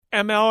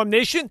MLM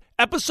Nation,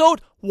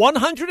 episode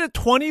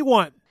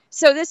 121.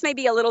 So this may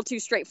be a little too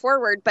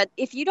straightforward, but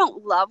if you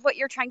don't love what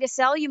you're trying to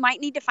sell, you might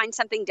need to find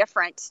something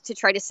different to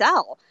try to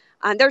sell.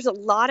 There's a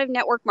lot of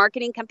network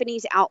marketing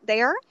companies out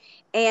there.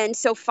 And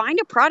so find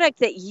a product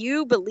that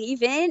you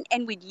believe in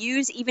and would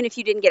use even if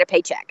you didn't get a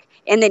paycheck.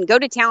 And then go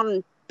to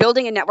town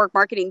building a network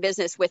marketing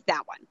business with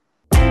that one.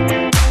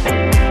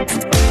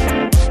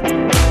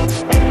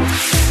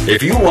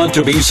 If you want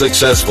to be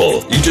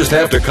successful, you just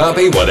have to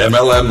copy what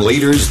MLM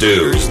leaders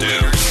do.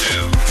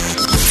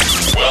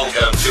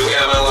 Welcome to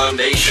MLM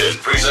Nation,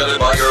 presented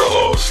by your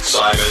host,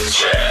 Simon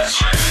Chan,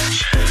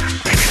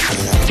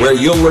 where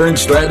you'll learn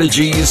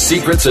strategies,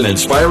 secrets, and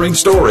inspiring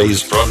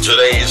stories from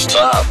today's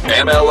top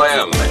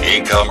MLM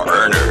income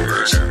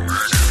earners.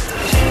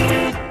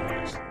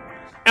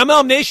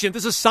 MLM Nation,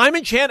 this is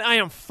Simon Chan. I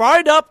am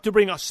fired up to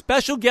bring a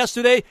special guest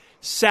today,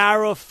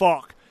 Sarah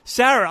Falk.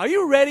 Sarah, are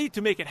you ready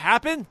to make it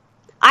happen?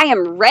 I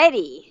am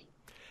ready.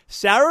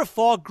 Sarah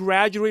Falk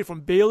graduated from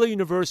Baylor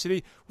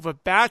University with a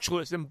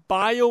bachelor's in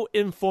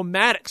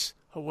bioinformatics,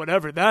 or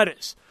whatever that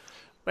is.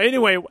 But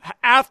anyway,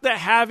 after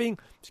having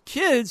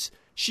kids,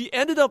 she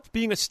ended up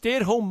being a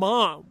stay-at-home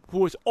mom who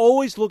was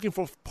always looking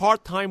for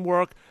part-time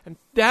work, and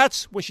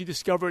that's when she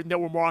discovered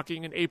network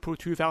marketing in April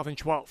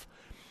 2012.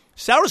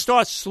 Sarah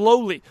started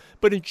slowly,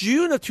 but in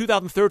June of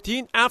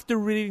 2013, after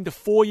reading The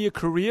 4-Year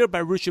Career by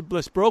Richard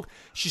Bliss Broke,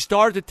 she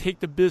started to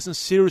take the business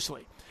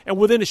seriously. And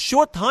within a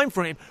short time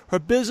frame, her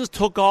business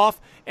took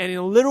off, and in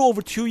a little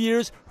over 2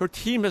 years, her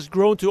team has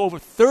grown to over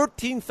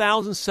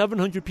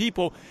 13,700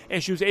 people,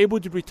 and she was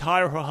able to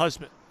retire her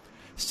husband.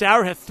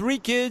 Sarah had 3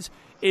 kids,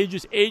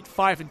 ages 8,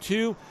 5, and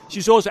 2.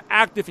 She's also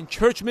active in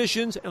church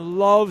missions and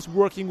loves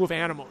working with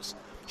animals.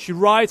 She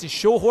rides and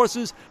show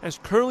horses and is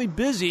currently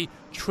busy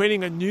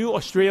training a new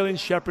Australian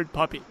Shepherd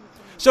puppy.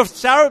 So,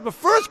 Sarah, the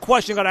first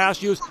question I got to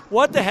ask you is,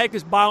 what the heck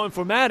is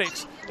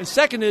bioinformatics? And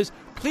second is,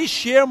 please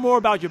share more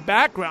about your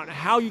background and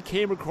how you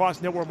came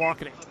across network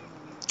marketing.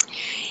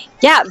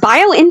 Yeah,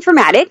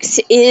 bioinformatics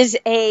is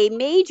a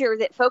major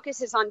that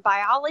focuses on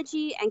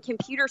biology and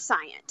computer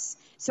science.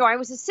 So I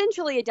was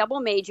essentially a double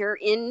major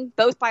in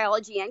both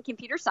biology and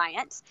computer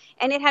science,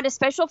 and it had a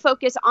special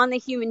focus on the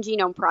Human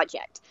Genome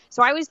Project.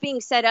 So I was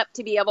being set up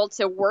to be able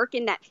to work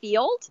in that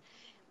field.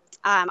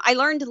 I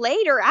learned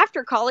later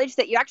after college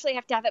that you actually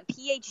have to have a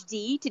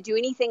PhD to do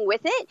anything with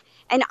it.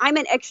 And I'm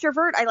an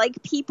extrovert. I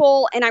like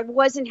people, and I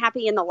wasn't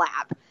happy in the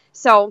lab.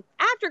 So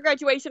after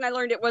graduation, I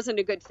learned it wasn't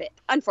a good fit,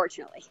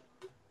 unfortunately.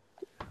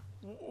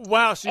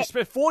 Wow. So you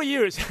spent 4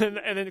 years, and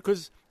then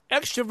because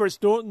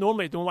extroverts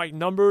normally don't like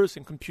numbers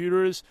and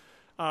computers,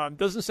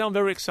 doesn't sound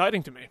very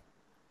exciting to me.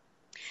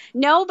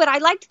 No, but I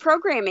liked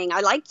programming.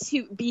 I liked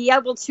to be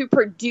able to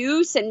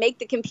produce and make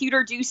the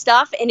computer do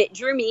stuff, and it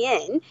drew me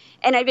in.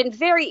 And I've been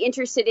very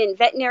interested in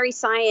veterinary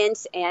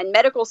science and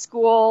medical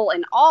school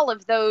and all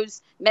of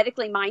those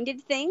medically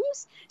minded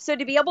things. So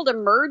to be able to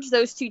merge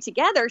those two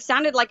together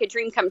sounded like a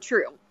dream come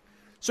true.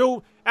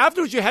 So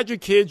afterwards you had your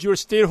kids, you were a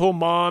stay-at-home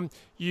mom,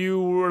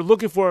 you were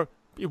looking for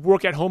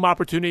work-at-home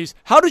opportunities.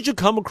 How did you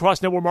come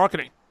across network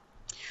marketing?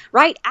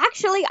 Right.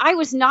 Actually, I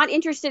was not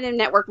interested in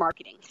network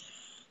marketing.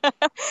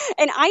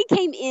 And I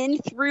came in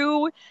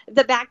through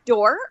the back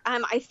door.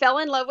 I fell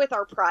in love with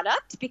our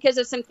product because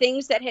of some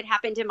things that had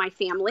happened in my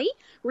family,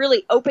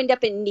 really opened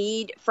up a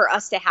need for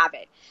us to have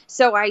it.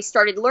 So I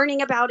started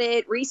learning about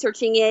it,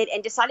 researching it,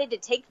 and decided to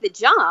take the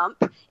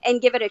jump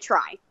and give it a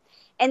try.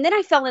 And then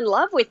I fell in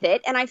love with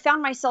it, and I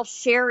found myself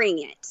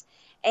sharing it.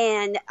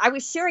 And I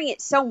was sharing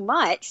it so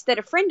much that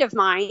a friend of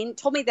mine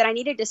told me that I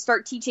needed to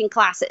start teaching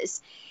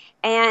classes.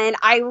 And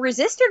I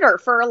resisted her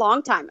for a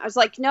long time. I was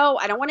like, no,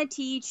 I don't want to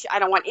teach. I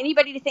don't want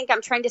anybody to think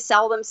I'm trying to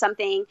sell them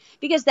something,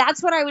 because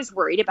that's what I was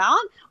worried about,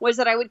 was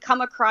that I would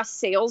come across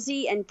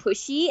salesy and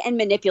pushy and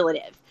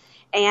manipulative.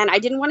 And I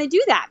didn't want to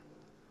do that.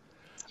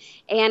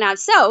 And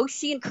so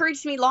she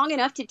encouraged me long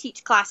enough to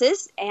teach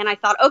classes. And I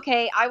thought,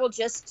 okay, I will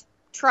just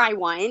try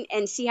one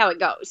and see how it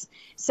goes.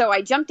 So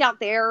I jumped out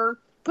there,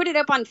 put it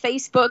up on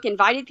Facebook,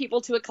 invited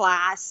people to a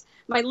class.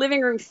 My living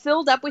room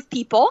filled up with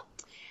people.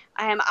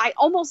 I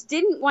almost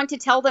didn't want to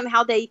tell them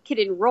how they could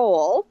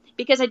enroll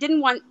because I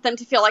didn't want them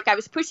to feel like I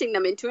was pushing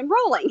them into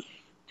enrolling.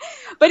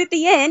 But at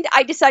the end,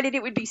 I decided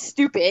it would be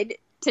stupid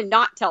to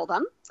not tell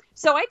them.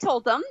 So I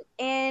told them,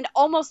 and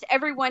almost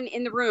everyone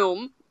in the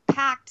room,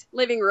 packed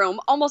living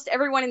room, almost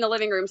everyone in the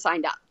living room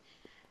signed up.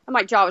 And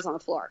my jaw was on the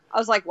floor. I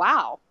was like,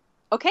 wow,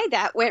 okay,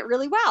 that went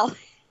really well.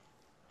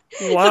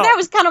 Wow. So that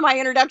was kind of my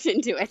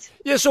introduction to it.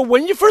 Yeah, so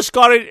when you first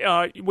started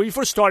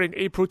in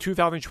April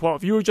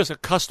 2012, you were just a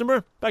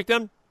customer back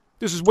then?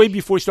 This is way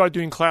before you started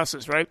doing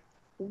classes, right?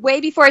 Way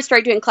before I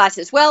started doing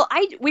classes. Well,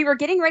 we were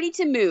getting ready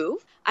to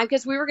move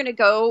because we were going to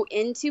go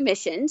into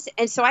missions.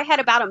 And so I had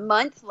about a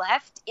month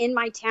left in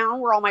my town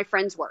where all my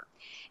friends were.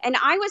 And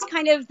I was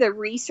kind of the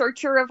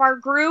researcher of our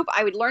group.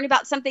 I would learn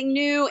about something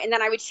new, and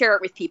then I would share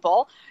it with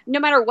people,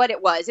 no matter what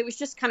it was. It was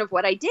just kind of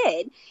what I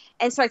did.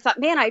 And so I thought,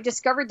 man, I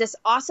discovered this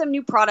awesome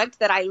new product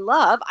that I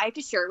love. I have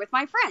to share it with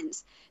my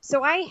friends.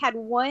 So I had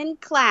one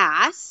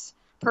class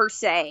per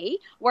se,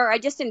 where I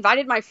just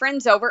invited my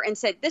friends over and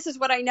said, this is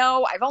what I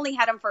know. I've only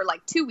had them for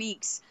like 2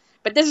 weeks,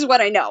 but this is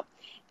what I know.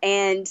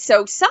 And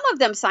so some of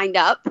them signed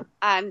up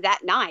that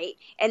night,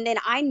 and then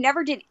I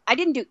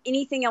didn't do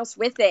anything else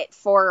with it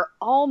for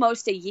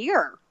almost a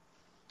year.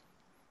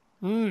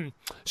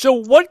 So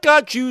what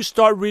got you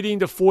start reading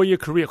the 4-year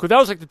career? Because that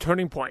was like the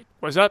turning point.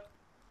 Was that?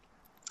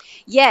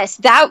 Yes,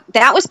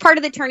 that was part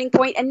of the turning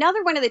point.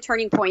 Another one of the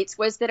turning points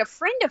was that a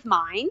friend of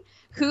mine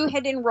who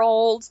had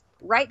enrolled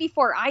right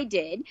before I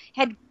did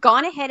had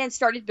gone ahead and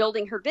started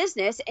building her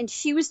business, and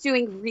she was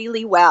doing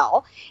really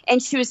well.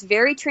 And she was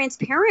very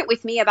transparent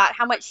with me about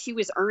how much she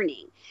was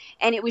earning.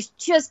 And it was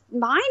just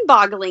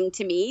mind-boggling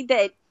to me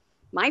that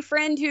my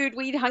friend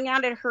we'd hung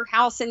out at her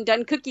house and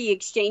done cookie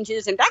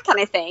exchanges and that kind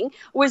of thing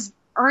was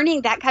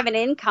earning that kind of an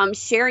income,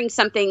 sharing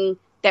something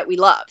that we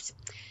loved.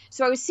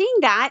 So I was seeing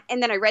that,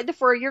 and then I read the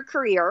 4-year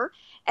career,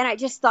 and I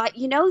just thought,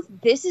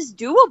 this is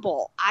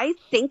doable. I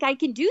think I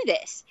can do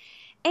this.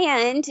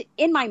 And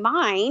in my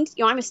mind,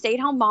 I'm a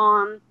stay-at-home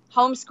mom,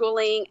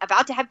 homeschooling,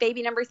 about to have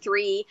baby number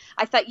 3.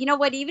 I thought, you know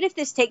what, even if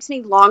this takes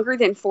me longer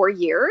than 4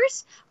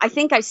 years, I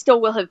think I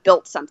still will have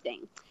built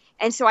something.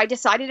 And so I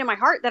decided in my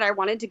heart that I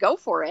wanted to go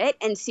for it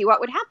and see what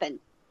would happen.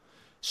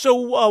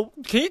 So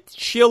can you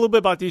share a little bit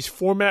about these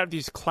format of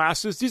these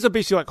classes? These are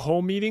basically like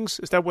home meetings.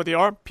 Is that what they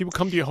are? People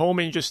come to your home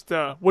and you just,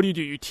 what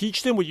do? You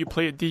teach them? Will you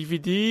play a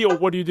DVD, or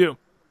what do you do?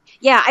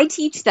 Yeah, I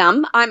teach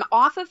them. I'm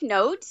off of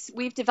notes.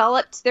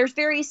 There's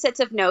various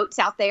sets of notes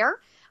out there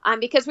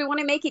because we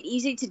want to make it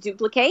easy to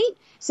duplicate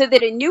so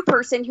that a new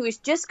person who has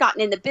just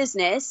gotten in the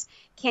business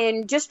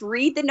can just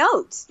read the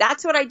notes.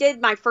 That's what I did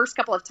my first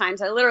couple of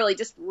times. I literally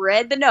just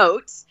read the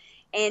notes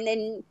and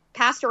then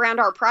passed around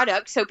our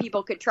product so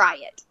people could try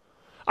it.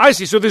 I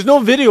see. So there's no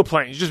video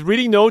playing. You're just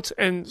reading notes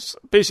and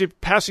basically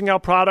passing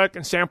out product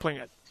and sampling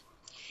it.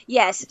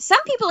 Yes.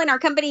 Some people in our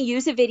company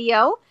use a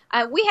video.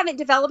 We haven't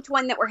developed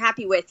one that we're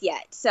happy with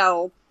yet.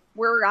 So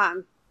we're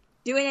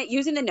doing it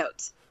using the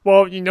notes.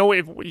 Well,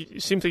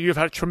 it seems like you've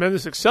had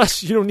tremendous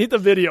success. You don't need the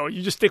video.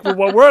 You just stick with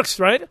what works,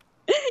 right?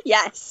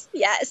 Yes.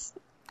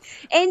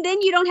 And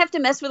then you don't have to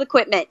mess with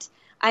equipment.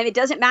 It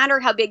doesn't matter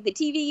how big the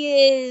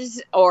TV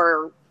is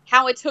or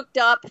how it's hooked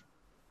up.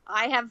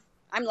 I'm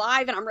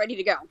live and I'm ready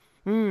to go.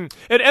 And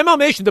ML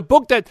Nation, the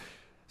book that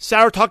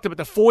Sarah talked about,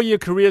 the 4-year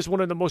career, is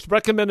one of the most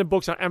recommended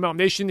books on ML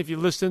Nation. If you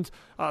listened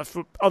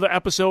for other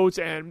episodes,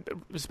 and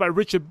it's by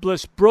Richard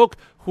Bliss Brooke,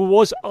 who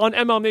was on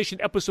ML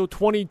Nation episode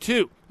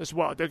 22 as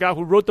well. The guy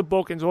who wrote the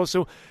book and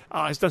also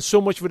has done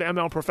so much for the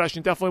ML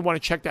profession. Definitely want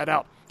to check that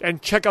out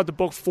and check out the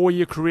book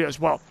 4-year career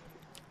as well.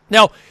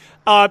 Now,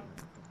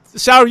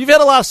 Sarah, you've had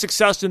a lot of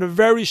success in a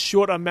very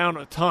short amount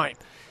of time.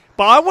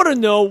 But I want to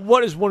know,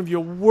 what is one of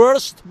your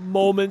worst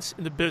moments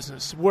in the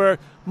business where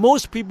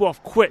most people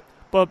have quit,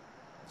 but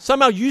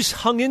somehow you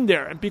hung in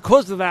there, and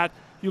because of that,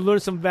 you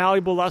learned some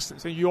valuable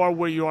lessons, and you are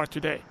where you are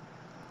today?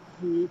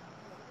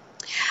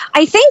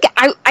 I think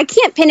I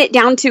can't pin it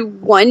down to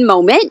one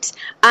moment,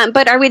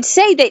 but I would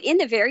say that in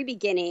the very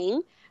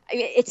beginning,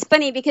 it's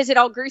funny because it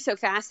all grew so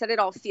fast that it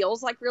all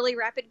feels like really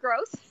rapid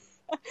growth.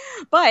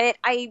 But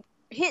I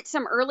hit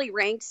some early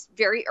ranks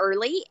very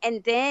early,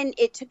 and then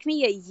it took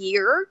me a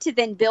year to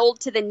then build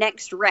to the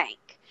next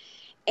rank.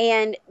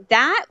 And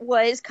that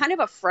was kind of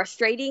a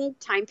frustrating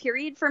time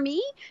period for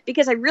me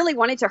because I really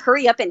wanted to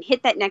hurry up and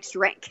hit that next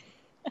rank.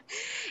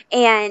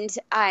 And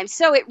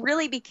so it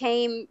really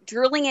became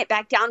drilling it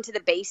back down to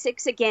the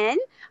basics again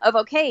of,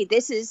 okay,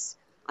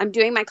 I'm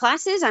doing my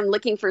classes, I'm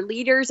looking for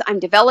leaders, I'm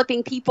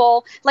developing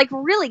people, like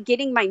really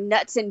getting my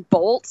nuts and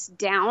bolts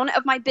down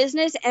of my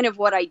business and of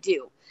what I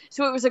do.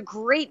 So it was a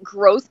great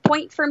growth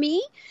point for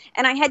me.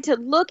 And I had to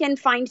look and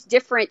find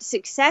different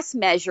success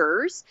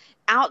measures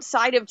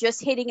outside of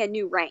just hitting a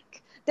new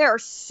rank. There are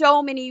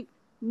so many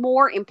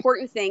more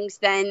important things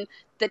than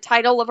the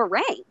title of a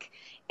rank.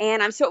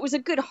 And so it was a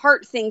good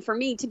heart thing for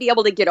me to be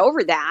able to get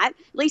over that,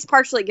 at least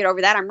partially get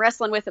over that. I'm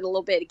wrestling with it a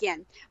little bit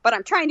again, but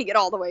I'm trying to get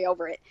all the way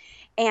over it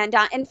and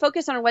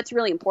focus on what's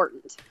really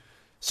important.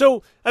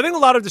 So I think a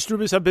lot of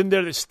distributors have been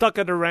there. They're stuck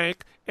at a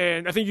rank,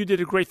 and I think you did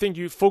a great thing.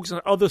 You focused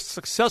on other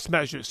success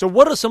measures. So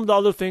what are some of the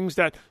other things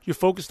that you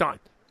focused on?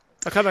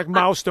 Kind of like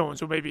milestones,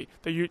 or maybe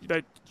that you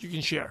can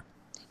share.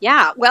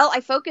 Yeah, well,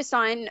 I focused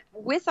on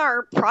with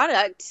our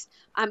product,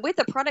 with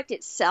the product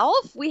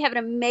itself, we have an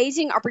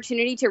amazing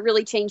opportunity to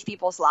really change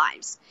people's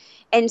lives.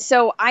 And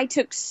so I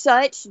took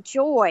such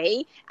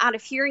joy out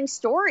of hearing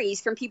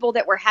stories from people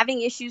that were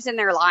having issues in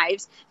their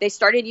lives. They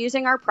started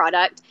using our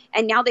product,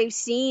 and now they've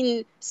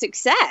seen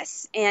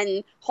success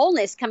and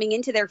wholeness coming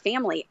into their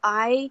family.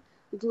 I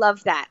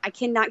love that. I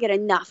cannot get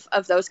enough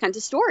of those kinds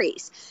of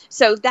stories.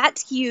 So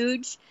that's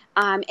huge.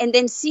 And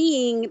then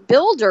seeing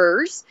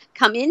builders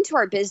come into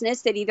our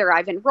business that either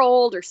I've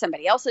enrolled or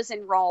somebody else has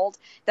enrolled,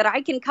 that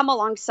I can come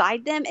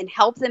alongside them and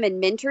help them and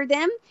mentor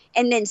them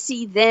and then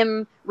see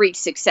them reach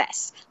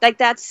success. Like,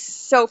 that's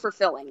so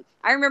fulfilling.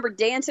 I remember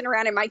dancing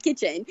around in my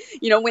kitchen,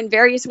 when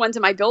various ones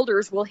of my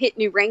builders will hit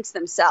new ranks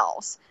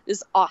themselves.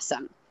 It's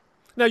awesome.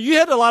 Now, you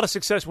had a lot of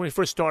success when you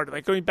first started,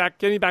 like getting back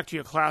to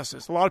your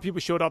classes. A lot of people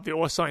showed up, they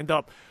all signed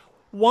up.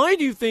 why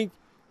do you think,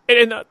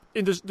 and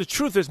the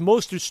truth is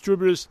most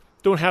distributors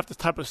don't have the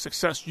type of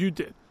success you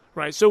did,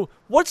 right? So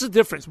what's the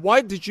difference?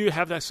 Why did you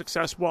have that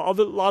success while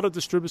a lot of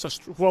distributors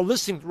who are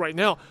listening right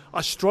now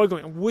are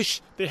struggling and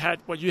wish they had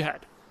what you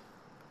had?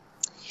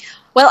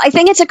 Well, I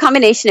think it's a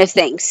combination of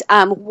things.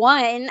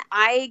 One,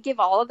 I give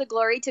all of the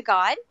glory to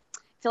God.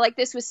 I feel like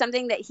this was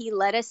something that he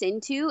led us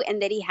into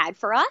and that he had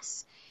for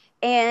us.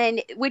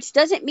 And which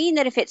doesn't mean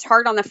that if it's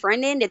hard on the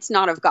front end, it's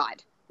not of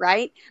God,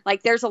 right?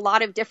 Like there's a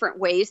lot of different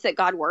ways that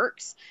God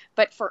works.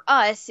 But for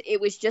us, it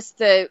was just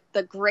the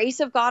grace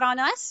of God on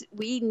us.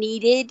 We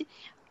needed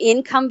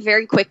income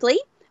very quickly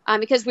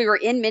because we were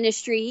in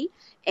ministry,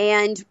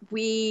 and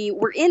we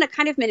were in a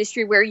kind of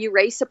ministry where you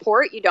raise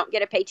support, you don't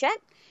get a paycheck.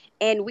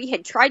 And we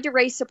had tried to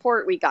raise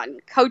support. We gotten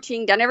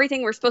coaching, done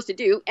everything we're supposed to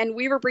do. And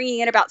we were bringing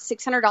in about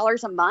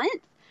 $600 a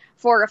month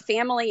for a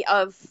family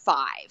of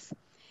 5.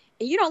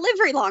 You don't live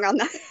very long on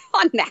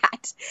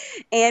that.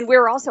 And we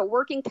were also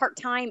working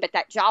part-time, but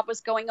that job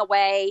was going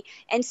away.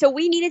 And so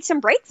we needed some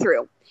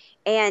breakthrough.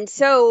 And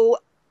so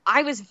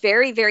I was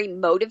very, very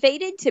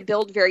motivated to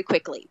build very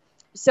quickly.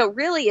 So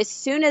really, as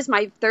soon as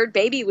my third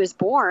baby was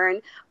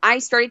born, I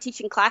started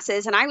teaching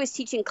classes, and I was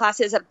teaching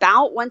classes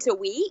about once a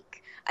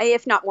week,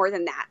 if not more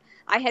than that.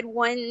 I had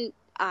one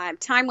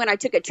time when I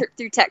took a trip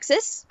through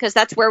Texas, because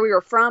that's where we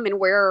were from and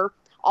where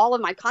all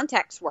of my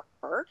contacts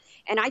were.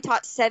 And I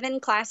taught 7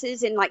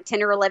 classes in like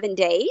 10 or 11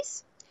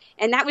 days.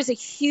 And that was a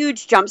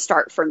huge jump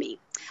start for me.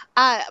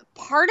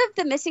 Part of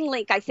the missing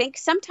link, I think,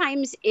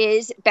 sometimes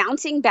is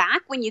bouncing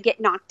back when you get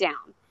knocked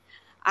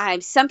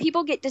down. Some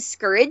people get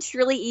discouraged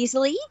really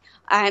easily.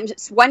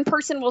 One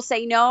person will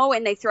say no,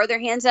 and they throw their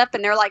hands up,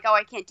 and they're like, oh,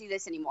 I can't do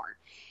this anymore.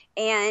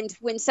 And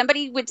when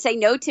somebody would say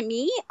no to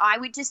me, I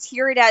would just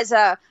hear it as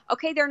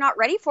okay, they're not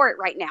ready for it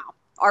right now.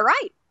 All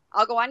right,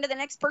 I'll go on to the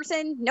next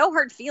person. No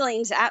hard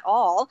feelings at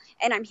all.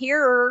 And I'm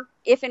here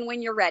if and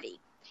when you're ready.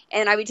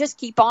 And I would just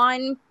keep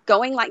on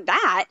going like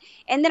that.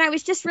 And then I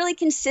was just really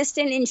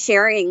consistent in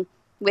sharing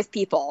with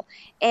people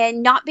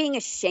and not being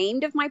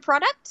ashamed of my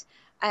product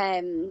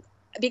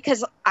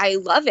because I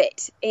love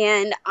it.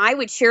 And I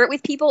would share it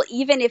with people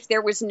even if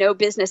there was no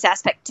business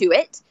aspect to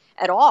it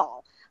at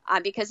all.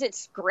 Because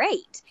it's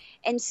great.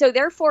 And so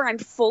therefore, I'm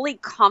fully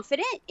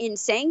confident in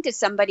saying to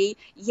somebody,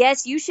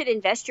 yes, you should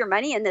invest your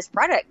money in this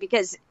product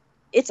because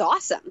it's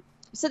awesome.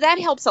 So that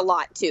helps a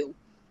lot too.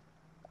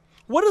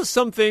 What are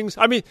some things,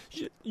 I mean,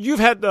 you've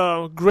had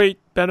great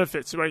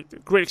benefits,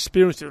 right? Great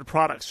experience with the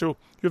product. So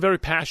you're very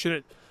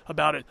passionate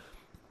about it.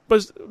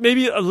 But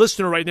maybe a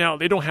listener right now,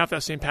 they don't have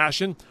that same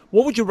passion.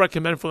 What would you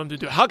recommend for them to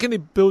do? How can they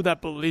build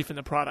that belief in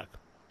the product?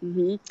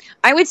 Mm-hmm.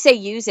 I would say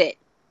use it.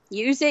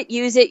 Use it,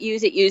 use it,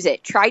 use it, use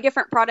it. Try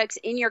different products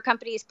in your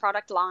company's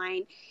product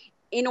line.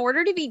 In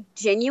order to be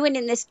genuine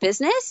in this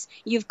business,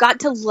 you've got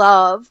to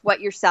love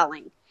what you're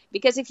selling.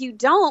 Because if you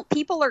don't,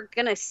 people are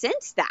going to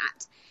sense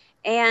that.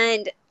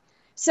 And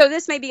so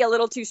this may be a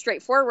little too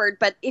straightforward,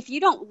 but if you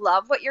don't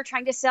love what you're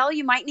trying to sell,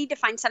 you might need to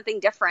find something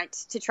different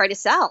to try to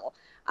sell.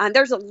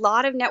 There's a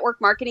lot of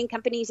network marketing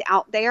companies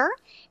out there.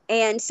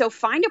 And so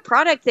find a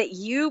product that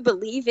you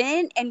believe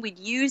in and would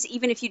use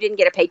even if you didn't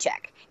get a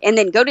paycheck. And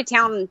then go to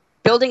town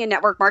building a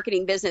network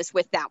marketing business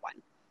with that one.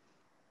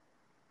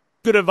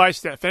 Good advice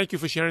there. Thank you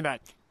for sharing that.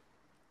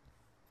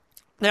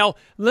 Now,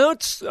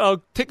 let's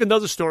take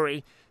another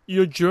story,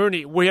 your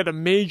journey, where you had a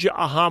major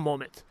aha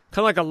moment. Kind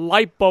of like a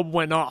light bulb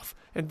went off.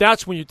 And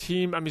that's when your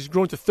team, it's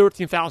grown to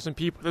 13,000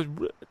 people.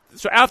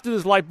 So after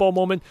this light bulb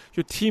moment,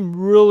 your team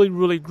really,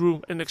 really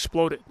grew and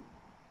exploded.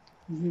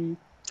 Mm-hmm.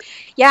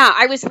 Yeah,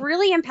 I was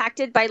really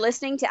impacted by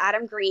listening to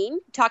Adam Green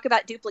talk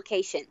about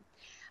duplication.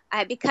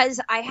 Because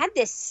I had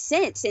this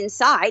sense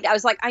inside. I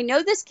was like, I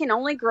know this can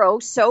only grow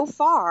so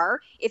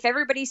far if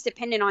everybody's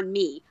dependent on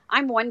me.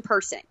 I'm one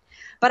person.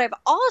 But I've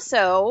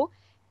also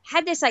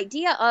had this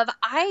idea of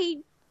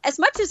as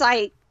much as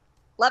I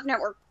love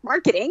network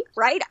marketing,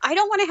 right? I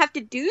don't want to have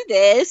to do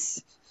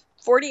this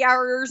 40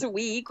 hours a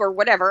week or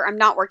whatever. I'm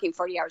not working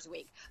 40 hours a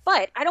week,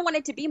 but I don't want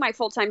it to be my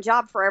full-time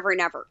job forever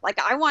and ever. Like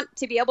I want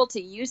to be able to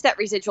use that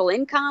residual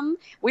income.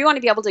 We want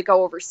to be able to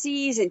go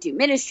overseas and do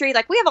ministry.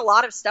 Like we have a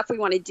lot of stuff we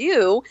want to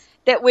do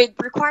that would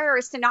require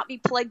us to not be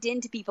plugged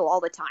into people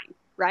all the time,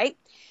 right?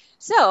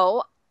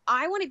 So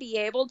I want to be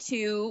able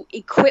to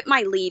equip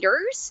my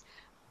leaders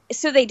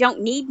so they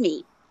don't need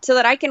me, so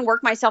that I can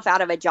work myself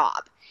out of a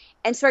job.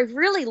 And so I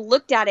really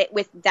looked at it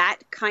with that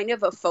kind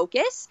of a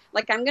focus.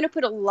 Like I'm going to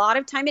put a lot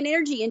of time and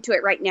energy into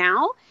it right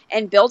now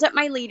and build up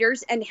my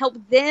leaders and help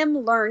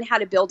them learn how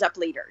to build up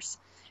leaders.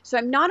 So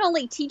I'm not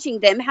only teaching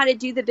them how to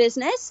do the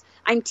business,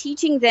 I'm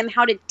teaching them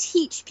how to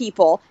teach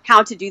people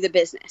how to do the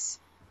business.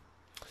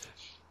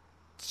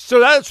 So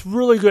that's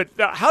really good.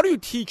 Now, how do you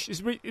teach? It's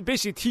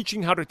basically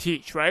teaching how to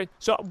teach, right?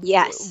 So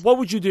yes. What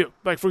would you do?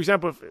 Like, for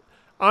example, if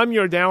I'm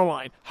your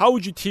downline, how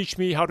would you teach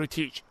me how to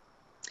teach?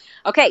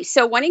 Okay,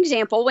 so one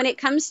example, when it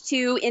comes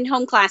to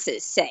in-home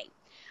classes, say,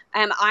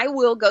 I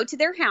will go to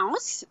their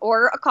house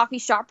or a coffee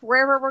shop,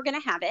 wherever we're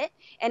going to have it,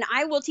 and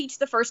I will teach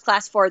the first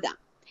class for them.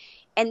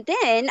 And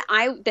then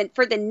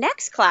for the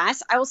next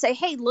class, I will say,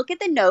 hey, look at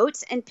the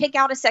notes and pick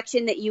out a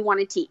section that you want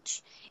to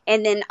teach.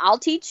 And then I'll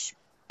teach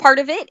part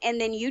of it,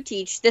 and then you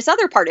teach this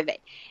other part of it.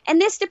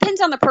 And this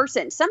depends on the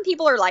person. Some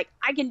people are like,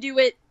 I can do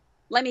it.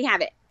 Let me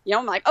have it.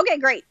 I'm like, okay,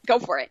 great, go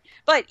for it.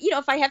 But,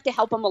 if I have to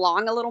help them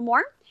along a little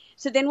more,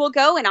 so then we'll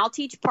go and I'll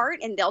teach part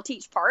and they'll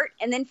teach part.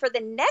 And then for the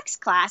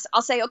next class,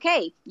 I'll say,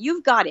 okay,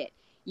 you've got it.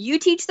 You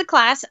teach the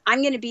class.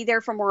 I'm going to be there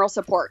for moral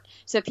support.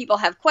 So if people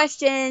have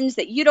questions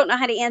that you don't know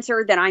how to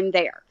answer, then I'm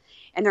there.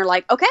 And they're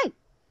like, okay,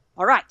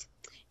 all right.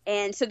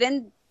 And so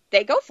then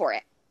they go for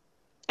it.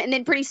 And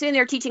then pretty soon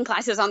they're teaching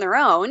classes on their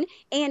own.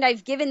 And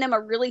I've given them a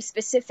really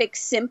specific,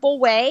 simple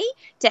way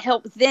to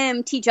help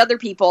them teach other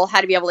people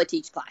how to be able to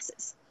teach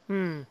classes.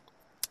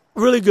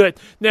 Really good.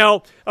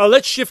 Now,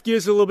 let's shift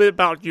gears a little bit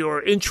about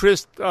your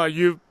interest.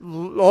 You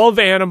love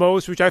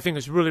animals, which I think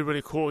is really,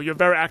 really cool. You're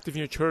very active in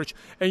your church,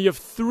 and you have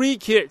 3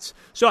 kids.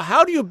 So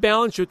how do you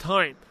balance your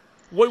time?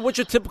 What's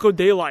your typical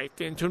day like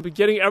in terms of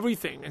getting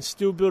everything and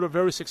still build a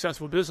very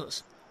successful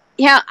business?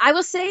 Yeah, I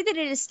will say that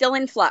it is still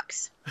in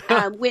flux.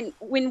 When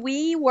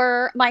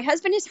my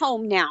husband is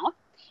home now,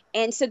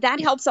 and so that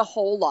helps a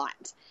whole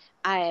lot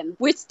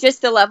with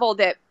just the level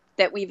that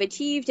we've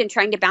achieved and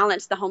trying to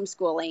balance the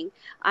homeschooling.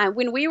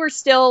 When we were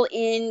still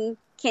in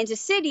Kansas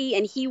City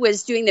and he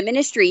was doing the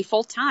ministry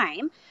full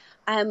time,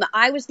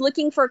 I was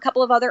looking for a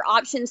couple of other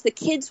options. The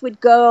kids would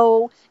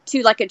go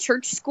to like a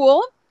church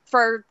school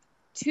for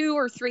 2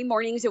 or 3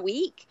 mornings a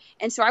week.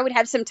 And so I would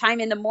have some time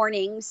in the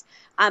mornings.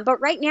 But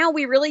right now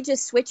we really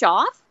just switch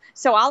off.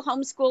 So I'll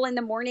homeschool in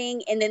the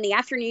morning, and then the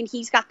afternoon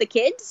he's got the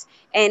kids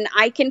and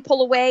I can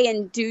pull away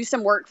and do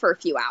some work for a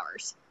few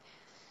hours.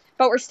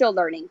 But we're still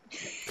learning.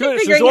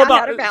 Good.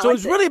 So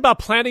it's really about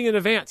planning in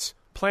advance,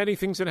 planning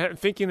things and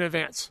thinking in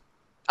advance.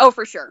 Oh,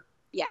 for sure.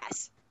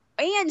 Yes.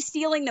 And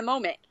stealing the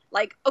moment.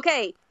 Like,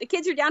 okay, the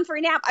kids are down for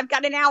a nap. I've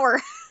got an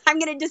hour. I'm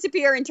going to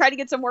disappear and try to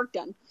get some work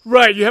done.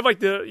 Right. You have like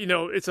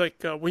it's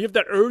like when you have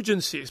that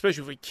urgency,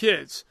 especially with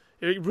kids,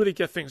 it really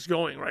get things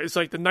going, right? It's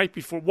like the night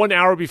before, 1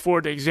 hour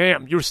before the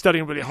exam, you're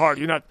studying really hard.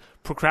 You're not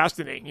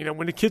procrastinating.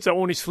 When the kids are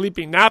only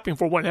sleeping, napping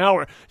for 1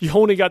 hour, you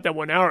only got that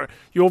 1 hour.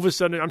 You all of a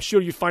sudden, I'm sure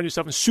you find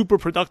yourself in super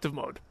productive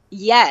mode.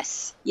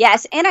 Yes.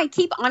 And I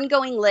keep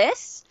ongoing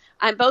lists.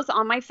 I'm both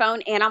on my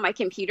phone and on my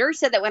computer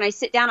so that when I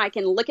sit down, I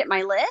can look at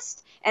my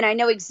list and I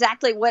know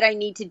exactly what I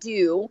need to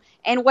do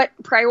and what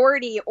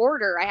priority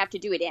order I have to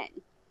do it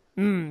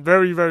in.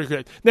 Very, very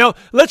good. Now,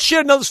 let's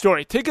share another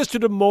story. Take us to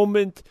the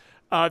moment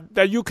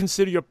that you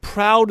consider your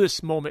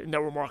proudest moment in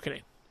network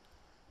marketing.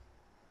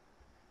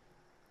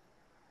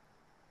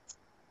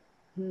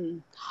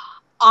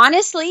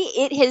 Honestly,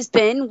 it has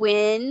been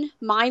when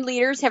my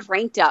leaders have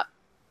ranked up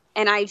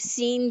and I've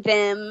seen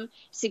them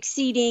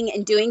succeeding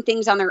and doing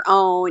things on their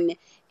own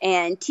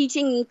and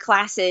teaching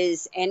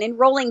classes and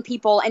enrolling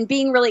people and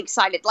being really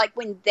excited. Like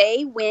when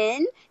they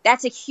win,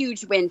 that's a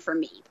huge win for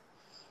me.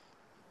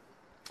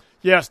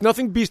 Yes,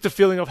 nothing beats the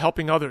feeling of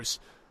helping others.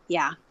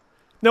 Yeah.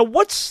 Now,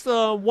 what's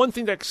the one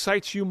thing that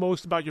excites you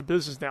most about your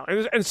business now?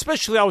 And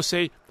especially, I would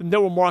say, the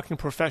network marketing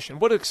profession.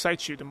 What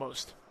excites you the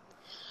most?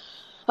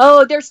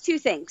 Oh, there's 2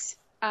 things.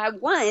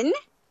 One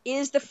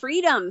is the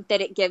freedom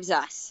that it gives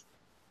us.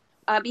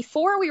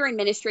 Before we were in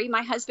ministry,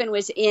 my husband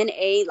was in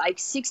a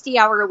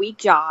 60-hour-a-week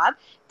job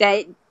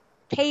that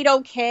paid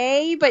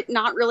okay, but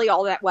not really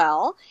all that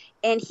well.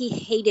 And he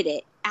hated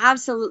it,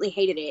 absolutely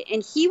hated it.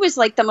 And he was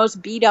like the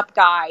most beat up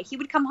guy. He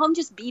would come home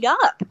just beat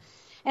up.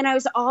 And I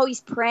was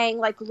always praying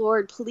like,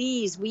 Lord,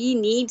 please, we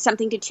need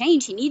something to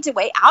change. He needs a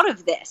way out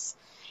of this.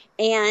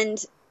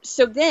 And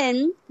so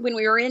then when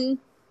we were in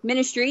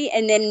ministry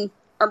and then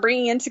are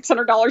bringing in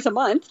 $600 a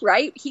month,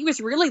 right? He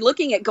was really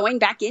looking at going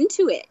back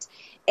into it.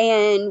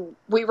 And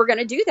we were going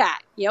to do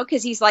that,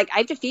 because he's like, I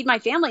have to feed my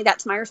family.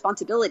 That's my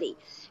responsibility.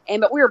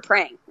 But we were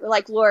praying. We're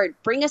like, Lord,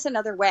 bring us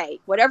another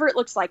way. Whatever it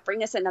looks like,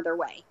 bring us another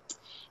way.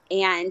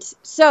 And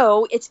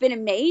so it's been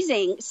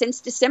amazing.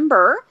 Since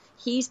December,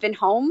 he's been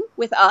home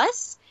with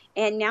us.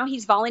 And now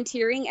he's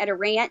volunteering at a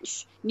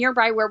ranch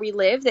nearby where we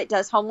live that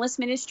does homeless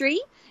ministry.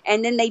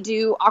 And then they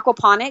do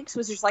aquaponics,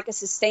 which is like a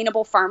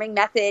sustainable farming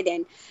method.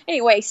 And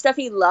anyway, stuff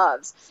he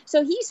loves.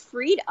 So he's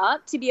freed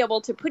up to be able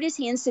to put his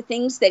hands to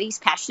things that he's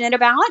passionate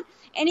about.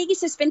 And he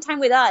gets to spend time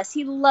with us.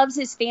 He loves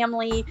his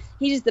family.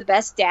 He's the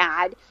best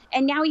dad.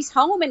 And now he's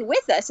home and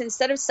with us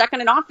instead of stuck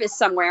in an office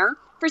somewhere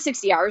for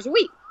 60 hours a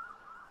week.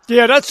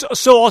 Yeah, that's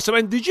so awesome.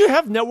 And did you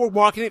have network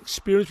marketing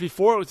experience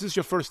before, or was this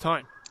your first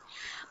time?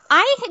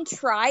 I had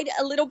tried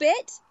a little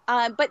bit,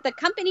 but the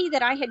company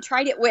that I had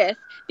tried it with,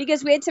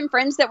 because we had some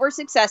friends that were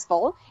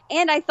successful,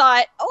 and I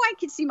thought, I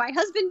could see my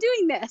husband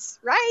doing this,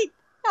 right?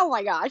 Oh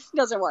my gosh, it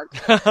doesn't work.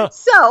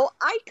 So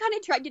I kind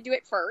of tried to do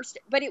it first,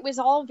 but it was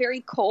all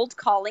very cold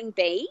calling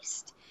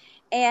based,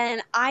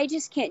 and I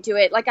just can't do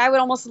it. Like I would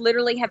almost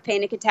literally have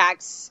panic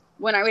attacks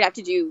when I would have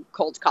to do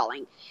cold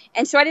calling.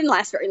 And so I didn't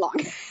last very long.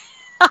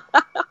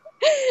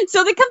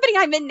 So the company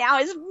I'm in now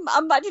is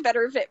a much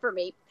better fit for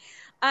me.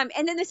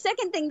 And then the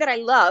second thing that I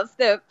love,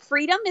 the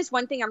freedom is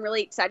one thing I'm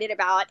really excited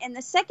about. And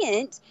the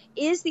second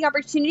is the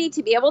opportunity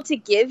to be able to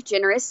give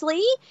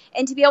generously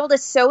and to be able to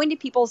sow into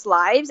people's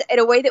lives in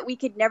a way that we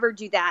could never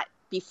do that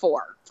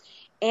before.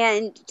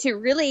 And to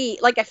really,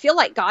 like, I feel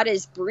like God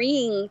is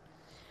bringing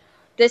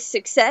the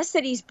success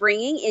that he's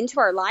bringing into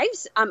our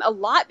lives a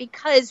lot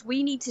because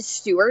we need to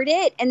steward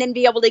it and then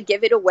be able to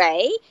give it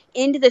away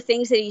into the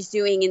things that he's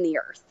doing in the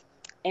earth.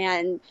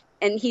 And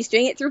he's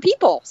doing it through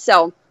people.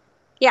 So,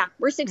 yeah,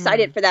 we're so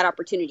excited for that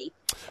opportunity.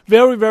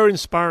 Very, very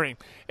inspiring.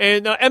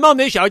 And ML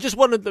Nation, I just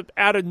wanted to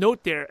add a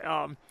note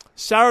there.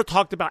 Sarah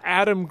talked about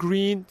Adam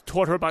Green,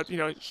 taught her about,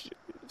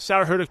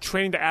 Sarah heard a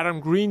training that Adam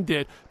Green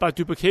did about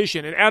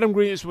duplication. And Adam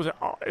Green is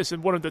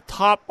one of the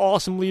top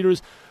awesome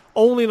leaders,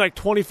 only like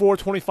 24,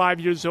 25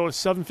 years old, a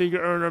 7-figure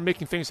earner,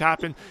 making things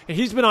happen. And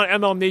he's been on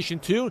ML Nation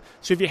too.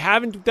 So if you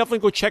haven't, definitely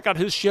go check out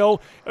his show.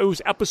 It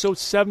was episode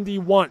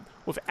 71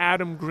 with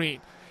Adam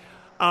Green.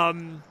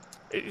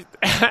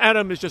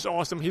 Adam is just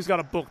awesome. He's got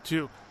a book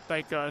too,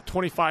 like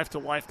 25 to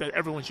Life, that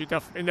everyone should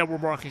in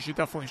network marketing should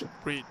definitely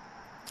read.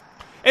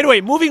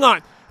 Anyway, moving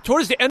on.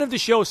 Towards the end of the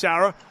show,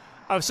 Sarah,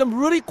 some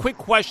really quick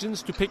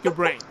questions to pick your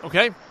brain,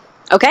 okay?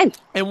 Okay.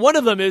 And one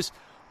of them is,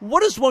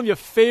 what is one of your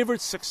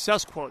favorite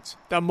success quotes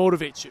that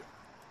motivates you?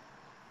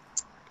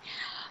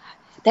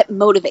 That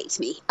motivates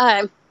me.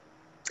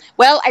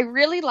 Well, I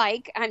really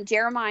like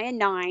Jeremiah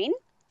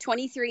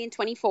 9:23 and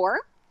 24.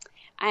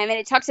 And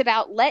it talks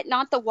about, let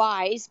not the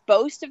wise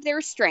boast of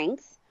their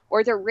strength,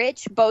 or the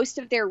rich boast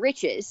of their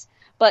riches,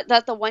 but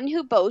let the one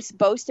who boasts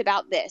boast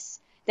about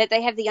this, that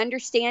they have the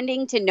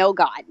understanding to know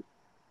God.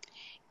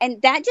 And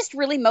that just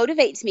really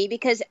motivates me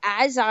because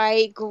as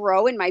I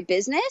grow in my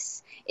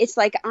business, it's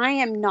like I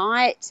am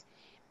not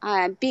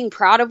being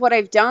proud of what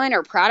I've done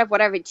or proud of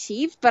what I've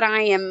achieved, but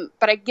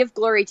I give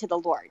glory to the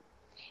Lord.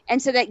 And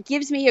so that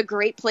gives me a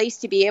great place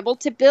to be able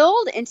to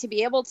build and to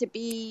be able to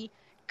be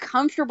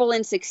comfortable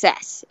in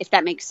success, if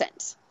that makes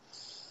sense.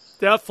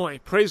 Definitely.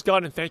 Praise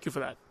God and thank you for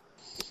that.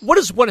 What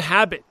is one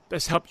habit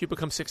that's helped you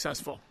become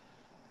successful?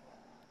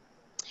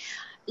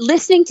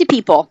 Listening to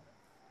people.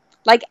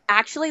 Like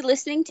actually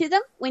listening to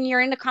them when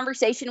you're in a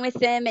conversation with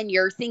them and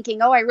you're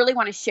thinking, oh, I really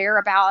want to share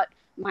about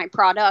my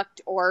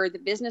product or the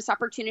business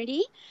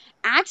opportunity.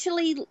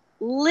 Actually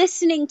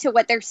listening to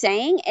what they're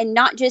saying and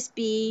not just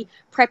be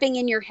prepping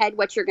in your head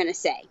what you're going to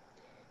say.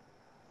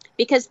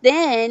 Because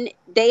then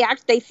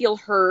they feel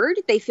heard,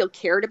 they feel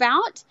cared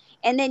about,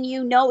 and then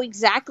you know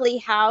exactly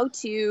how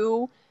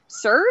to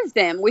serve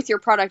them with your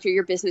product or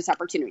your business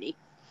opportunity.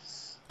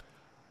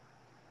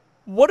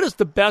 What is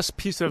the best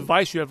piece of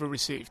advice you ever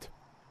received?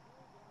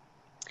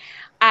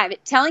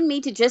 Telling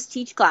me to just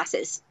teach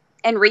classes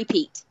and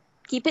repeat.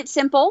 Keep it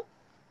simple.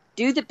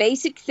 Do the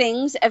basic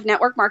things of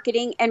network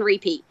marketing and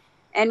repeat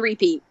and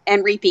repeat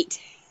and repeat.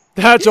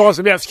 That's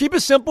awesome. Yes, keep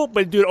it simple,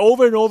 but do it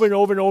over and over and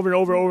over and over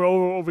and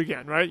over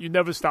again, right? You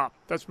never stop.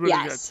 That's really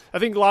good. I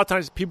think a lot of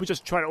times people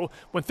just try to,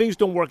 when things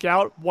don't work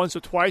out once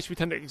or twice, we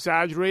tend to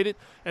exaggerate it,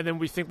 and then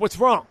we think, what's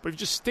wrong? But if you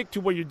just stick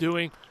to what you're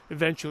doing,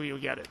 eventually you'll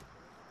get it.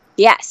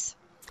 Yes.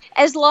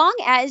 As long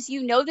as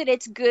you know that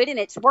it's good and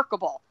it's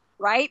workable.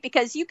 Right?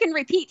 Because you can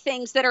repeat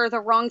things that are the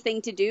wrong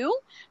thing to do.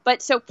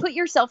 But so put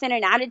yourself in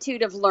an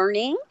attitude of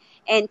learning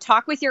and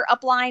talk with your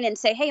upline and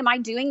say, hey, am I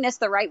doing this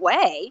the right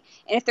way?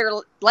 And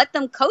if let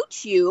them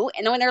coach you.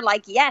 And then when they're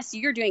like, yes,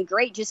 you're doing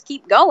great, just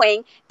keep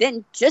going,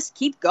 then just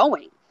keep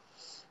going.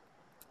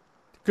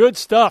 Good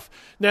stuff.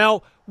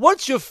 Now,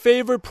 what's your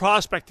favorite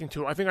prospecting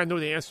tool? I think I know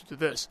the answer to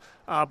this,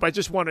 but I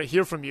just want to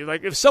hear from you.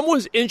 Like if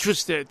someone's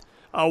interested,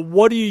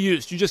 what do you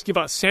use? Do you just give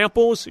out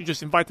samples? You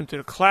just invite them to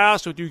the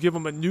class? Or do you give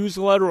them a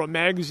newsletter or a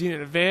magazine in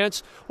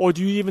advance? Or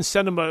do you even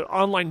send them an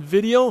online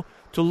video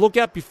to look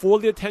at before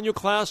they attend your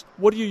class?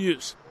 What do you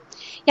use?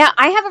 Yeah,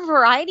 I have a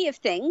variety of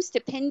things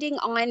depending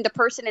on the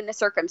person and the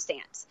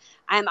circumstance.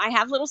 I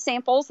have little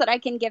samples that I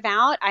can give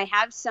out. I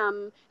have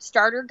some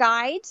starter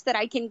guides that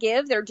I can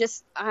give. They're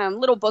just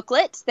little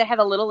booklets that have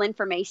a little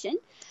information.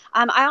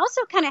 I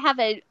also kind of have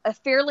a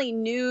fairly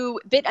new,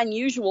 bit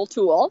unusual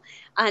tool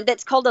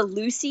that's called a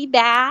Lucy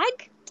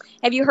bag.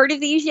 Have you heard of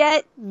these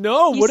yet?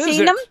 No, what is it?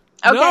 Seen them?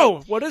 Okay.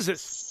 No, what is it?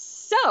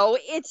 So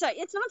it's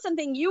not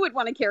something you would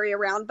want to carry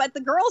around, but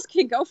the girls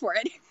can go for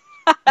it.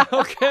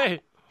 Okay.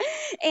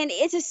 And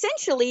it's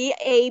essentially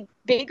a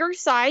bigger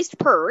sized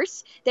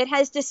purse that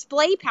has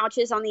display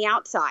pouches on the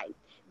outside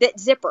that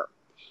zipper.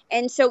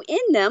 And so in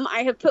them,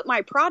 I have put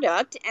my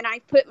product and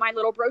I've put my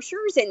little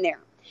brochures in there.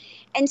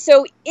 And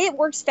so it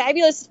works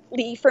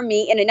fabulously for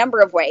me in a number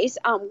of ways.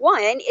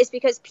 One is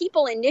because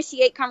people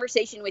initiate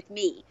conversation with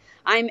me.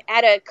 I'm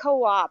at a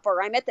co-op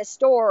or I'm at the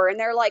store and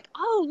they're like,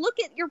 oh,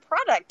 look at your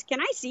product. Can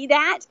I see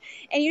that?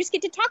 And you just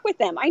get to talk with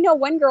them. I know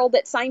one girl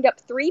that signed up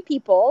 3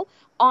 people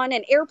on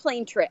an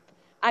airplane trip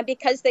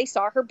because they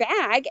saw her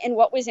bag and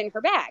what was in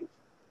her bag.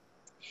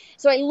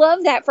 So I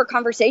love that for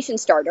conversation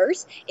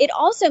starters. It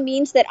also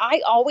means that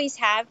I always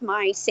have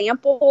my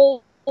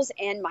sample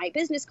and my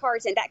business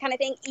cards and that kind of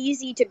thing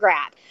easy to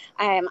grab.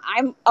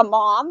 I'm a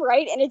mom,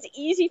 right? And it's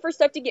easy for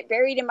stuff to get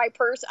buried in my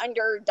purse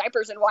under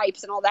diapers and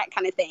wipes and all that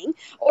kind of thing,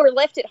 or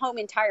left at home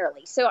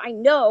entirely. So I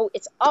know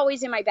it's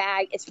always in my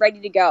bag. It's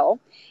ready to go.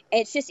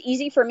 And it's just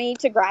easy for me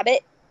to grab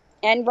it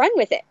and run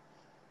with it.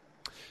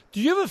 Do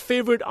you have a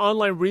favorite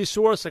online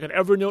resource like an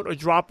Evernote or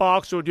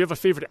Dropbox, or do you have a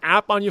favorite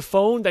app on your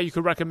phone that you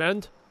could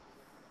recommend?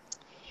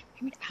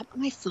 Favorite app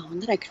on my phone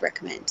that I could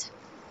recommend?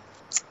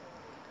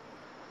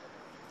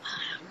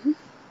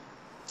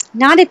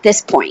 Not at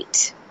this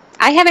point.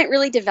 I haven't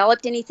really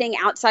developed anything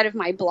outside of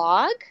my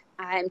blog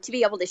to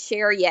be able to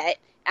share yet,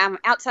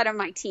 outside of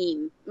my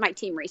team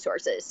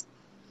resources.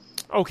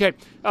 Okay.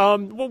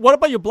 What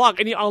about your blog?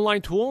 Any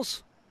online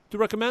tools to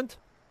recommend?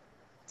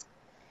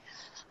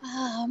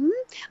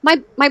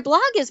 My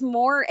blog is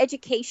more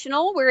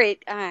educational, where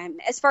it,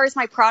 as far as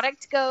my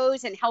product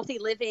goes and healthy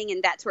living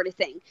and that sort of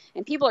thing.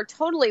 And people are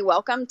totally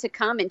welcome to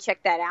come and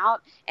check that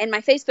out. And my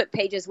Facebook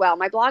page as well.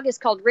 My blog is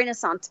called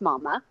Renaissance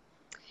Mama.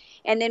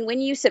 And then when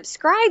you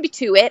subscribe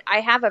to it, I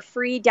have a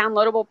free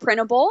downloadable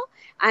printable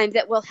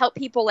that will help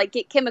people like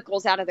get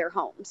chemicals out of their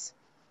homes.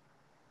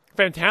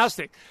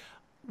 Fantastic.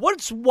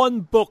 What's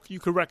one book you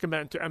could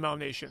recommend to ML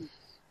Nation?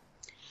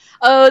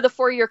 Oh, The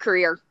 4-Year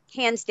Career.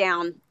 Hands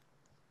down.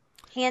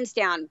 Hands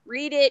down.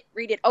 Read it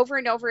over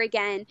and over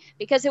again,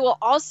 because it'll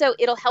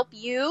help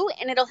you,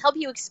 and it'll help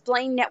you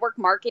explain network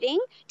marketing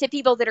to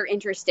people that are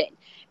interested.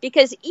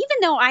 Because even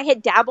though I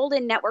had dabbled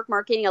in network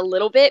marketing a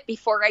little bit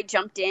before I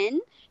jumped in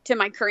to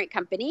my current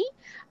company,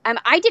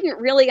 I didn't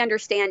really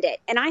understand it.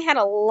 And I had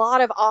a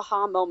lot of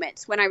aha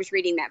moments when I was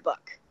reading that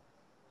book.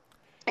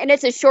 And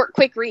it's a short,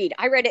 quick read.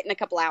 I read it in a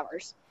couple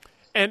hours.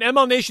 And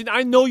ML Nation,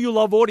 I know you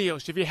love audio,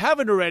 so if you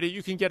haven't already,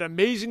 you can get an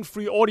amazing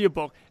free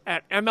audiobook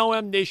at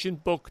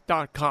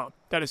MLMNationBook.com.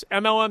 That is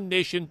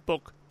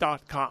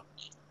MLMNationBook.com.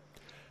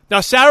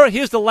 Now, Sarah,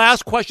 here's the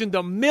last question,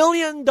 the $1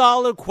 million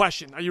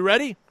question. Are you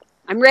ready?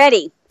 I'm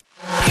ready.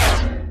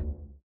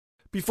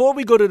 Before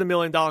we go to the $1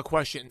 million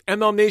question,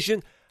 ML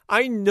Nation,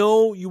 I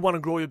know you want to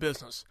grow your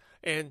business,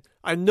 and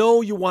I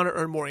know you want to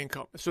earn more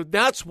income. So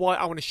that's why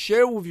I want to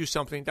share with you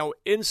something that will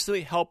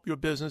instantly help your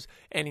business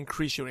and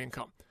increase your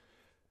income.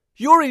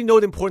 You already know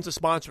the importance of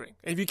sponsoring.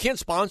 And if you can't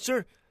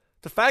sponsor,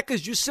 the fact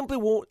is you simply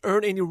won't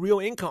earn any real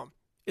income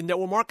in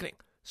network marketing.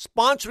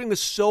 Sponsoring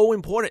is so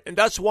important, and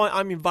that's why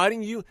I'm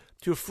inviting you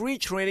to a free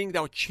training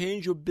that will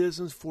change your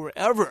business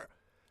forever.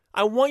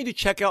 I want you to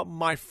check out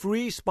my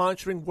free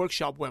sponsoring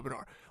workshop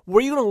webinar,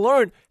 where you're going to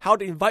learn how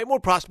to invite more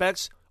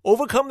prospects,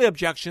 overcome the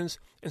objections,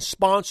 and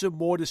sponsor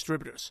more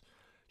distributors.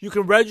 You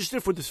can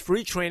register for this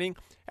free training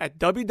at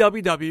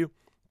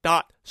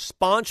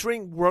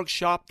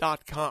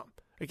www.sponsoringworkshop.com.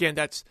 Again,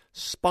 that's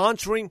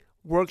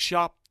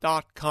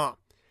sponsoringworkshop.com.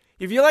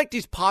 If you like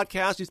these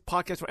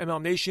podcasts from ML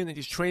Nation and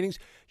these trainings,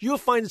 you'll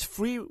find this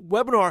free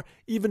webinar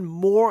even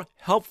more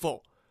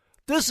helpful.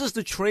 This is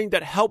the training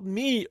that helped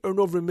me earn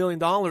over $1 million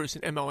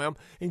in MLM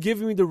and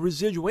giving me the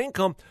residual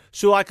income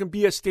so I can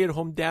be a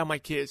stay-at-home dad with my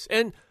kids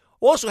and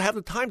also have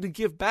the time to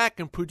give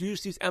back and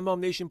produce these ML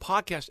Nation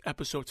podcast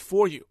episodes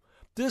for you.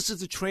 This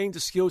is the training,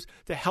 the skills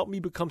that help me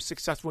become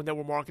successful in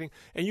network marketing,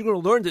 and you're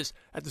going to learn this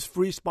at this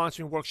free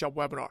sponsoring workshop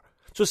webinar.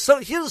 So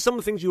here's some of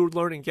the things you'll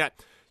learn and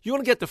get. You're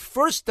going to get the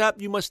first step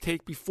you must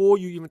take before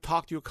you even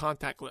talk to your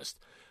contact list.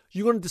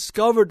 You're going to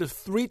discover the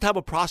 3 types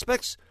of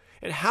prospects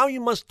and how you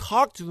must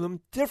talk to them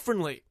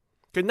differently.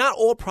 Because not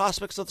all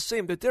prospects are the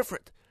same. They're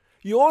different.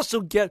 You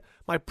also get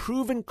my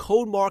proven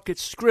cold market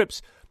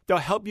scripts that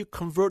will help you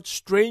convert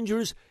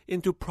strangers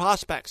into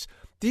prospects.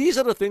 These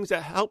are the things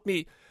that help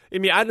me. I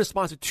mean, I didn't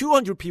sponsor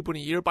 200 people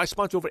in a year, but I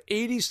sponsored over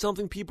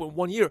 80-something people in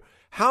 1 year.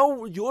 How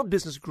would your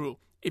business grow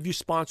if you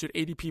sponsored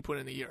 80 people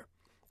in a year?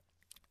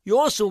 You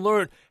also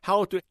learn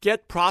how to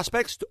get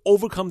prospects to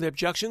overcome the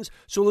objections.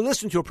 So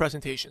listen to your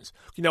presentations.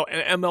 An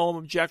MLM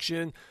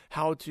objection,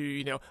 how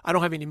to, I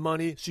don't have any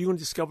money. So you're going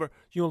to discover,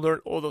 you're going to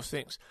learn all those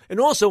things. And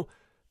also,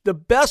 the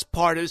best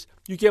part is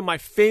you get my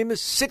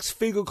famous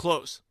 6-figure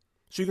close.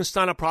 So you can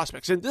sign up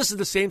prospects. And this is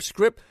the same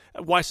script,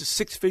 why it's a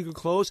 6-figure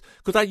close,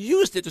 because I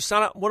used it to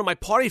sign up one of my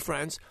party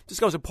friends. This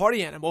guy was a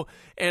party animal,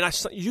 and I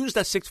used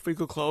that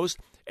 6-figure close,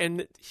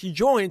 and he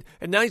joined,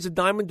 and now he's a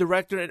diamond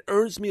director and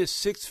earns me a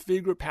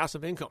 6-figure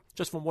passive income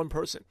just from one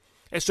person.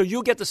 And so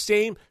you'll get the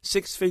same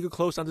 6-figure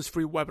close on this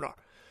free webinar.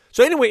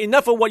 So anyway,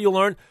 enough of what you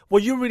learned.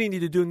 What you really need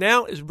to do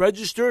now is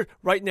register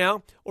right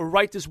now or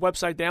write this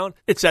website down.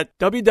 It's at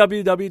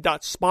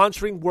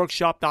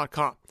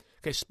www.sponsoringworkshop.com.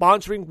 Okay,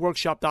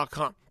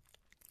 sponsoringworkshop.com.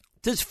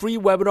 This free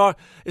webinar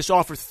is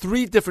offered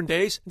 3 different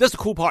days. That's the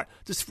cool part.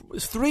 This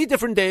 3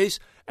 different days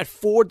at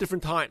 4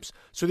 different times.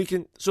 So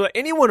that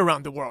anyone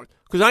around the world,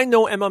 because I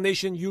know ML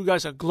Nation, you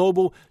guys are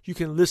global, you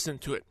can listen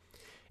to it.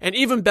 And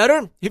even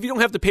better, if you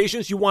don't have the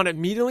patience, you want it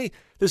immediately,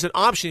 there's an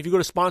option. If you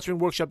go to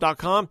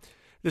sponsoringworkshop.com,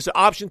 there's an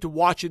option to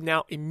watch it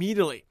now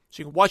immediately.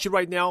 So you can watch it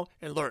right now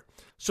and learn.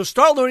 So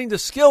start learning the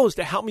skills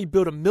that help me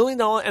build a $1 million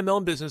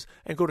MLM business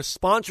and go to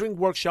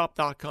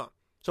sponsoringworkshop.com.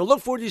 So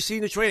look forward to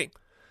seeing the training.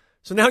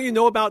 So now you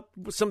know about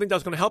something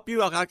that's going to help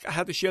you. I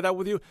had to share that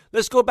with you.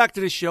 Let's go back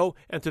to the show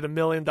and to the $1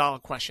 million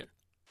question.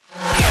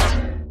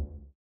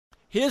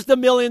 Here's the $1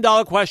 million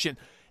question.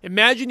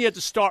 Imagine you had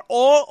to start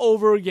all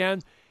over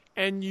again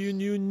and you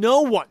knew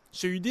no one.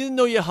 So you didn't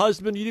know your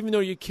husband, you didn't even know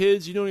your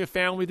kids, you didn't know your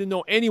family, you didn't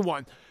know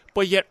anyone.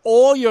 But yet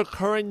all your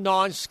current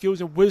knowledge,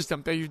 skills, and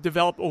wisdom that you've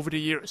developed over the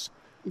years.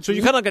 So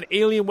you kind of like an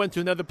alien went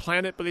to another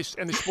planet, but they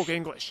spoke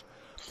English.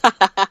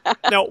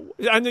 Now,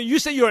 I know you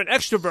say you're an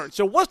extrovert.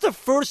 So what's the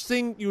first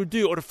thing you would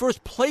do or the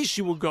first place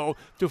you will go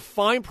to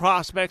find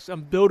prospects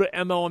and build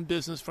an MLM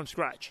business from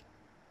scratch?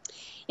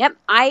 Yep.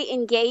 I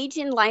engage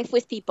in life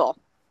with people.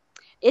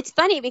 It's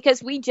funny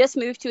because we just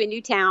moved to a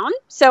new town.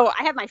 So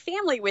I have my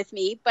family with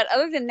me. But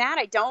other than that,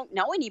 I don't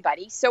know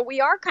anybody. So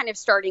we are kind of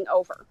starting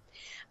over.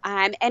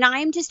 And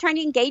I'm just trying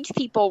to engage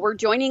people. We're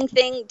joining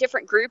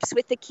different groups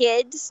with the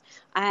kids.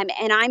 And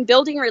I'm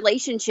building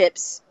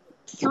relationships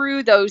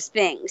through those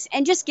things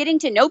and just getting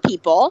to know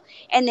people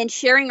and then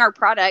sharing our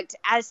product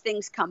as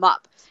things come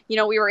up. You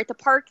know, we were at the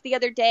park the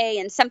other day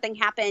and something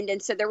happened.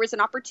 And so there was an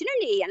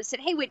opportunity and I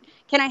said, hey,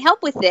 can I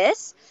help with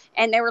this?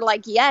 And they were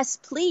like, yes,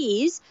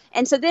 please.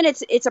 And so then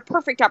it's a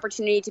perfect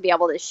opportunity to be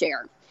able to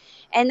share.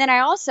 And then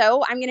I'm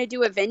going to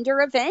do a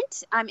vendor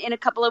event in a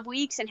couple of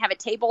weeks and have a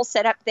table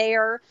set up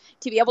there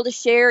to be able to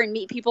share and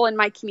meet people in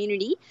my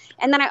community.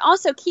 And then I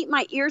also keep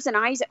my ears and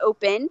eyes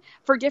open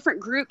for different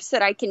groups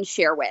that I can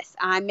share with.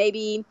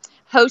 Maybe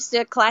host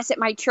a class at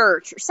my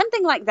church or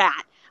something like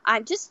that.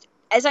 Just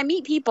as I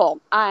meet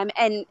people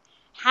and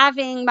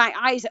having my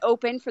eyes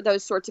open for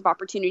those sorts of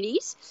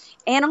opportunities.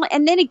 And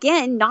then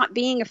again, not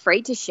being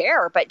afraid to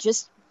share, but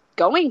just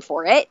going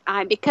for it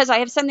because I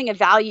have something of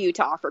value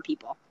to offer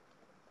people.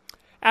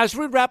 As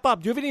we wrap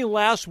up, do you have any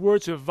last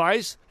words of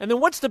advice? And then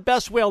what's the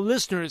best way our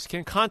listeners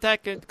can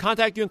contact you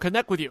and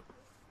connect with you?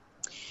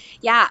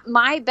 Yeah,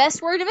 my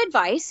best word of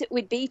advice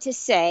would be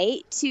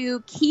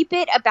to keep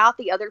it about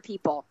the other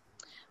people.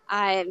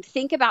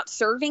 Think about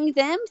serving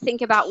them.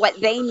 Think about what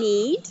they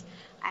need.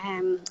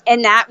 And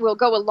that will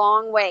go a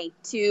long way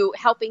to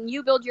helping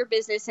you build your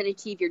business and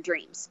achieve your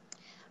dreams.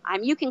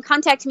 You can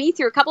contact me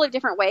through a couple of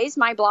different ways.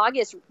 My blog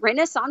is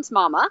Renaissance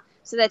Mama.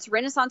 So that's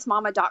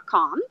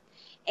renaissancemama.com.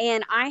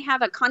 And I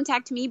have a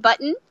contact me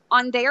button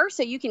on there.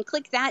 So you can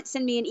click that,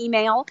 send me an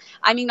email.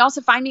 You can also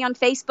find me on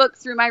Facebook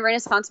through my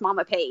Renaissance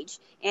Mama page.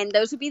 And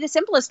those would be the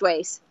simplest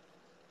ways.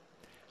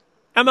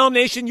 MLM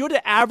Nation, you're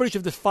the average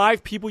of the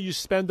 5 people you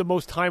spend the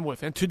most time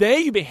with. And today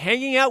you've been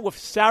hanging out with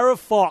Sarah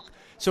Falk.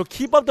 So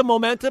keep up the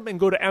momentum and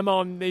go to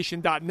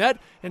MLMNation.net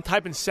and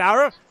type in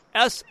Sarah,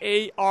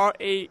 Sarah,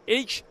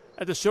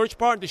 at the search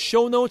bar. The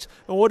show notes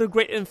and all the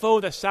great info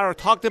that Sarah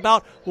talked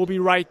about will be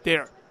right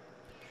there.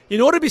 In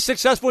order to be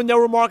successful in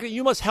network marketing,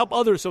 you must help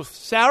others. So,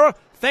 Sarah,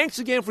 thanks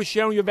again for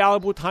sharing your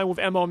valuable time with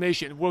MLM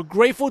Nation. We're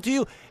grateful to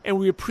you, and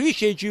we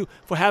appreciate you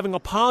for having a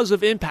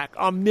positive impact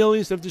on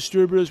millions of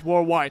distributors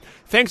worldwide.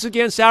 Thanks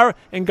again, Sarah,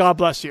 and God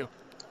bless you.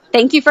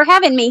 Thank you for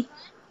having me.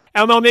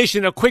 MLM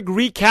Nation, a quick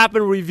recap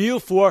and review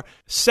for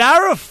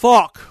Sarah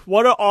Falk.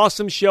 What an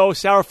awesome show.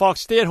 Sarah Falk,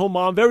 stay-at-home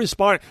mom, very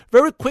inspiring.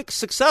 Very quick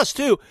success,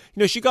 too.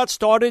 She got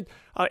started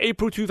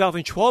April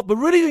 2012, but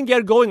really didn't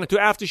get going until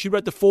after she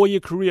read The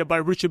 4-Year Career by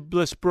Richard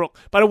Bliss Brooke.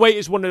 By the way,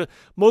 it's one of the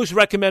most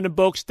recommended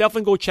books.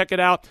 Definitely go check it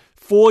out.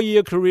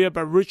 4-Year Career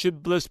by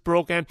Richard Bliss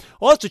Brooke. And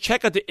also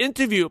check out the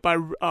interview by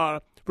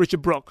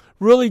Richard Brooke.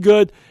 Really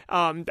good.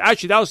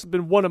 Actually, that has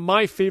been one of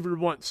my favorite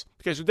ones.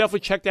 Okay, so definitely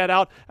check that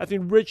out. I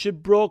think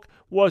Richard Brooke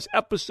was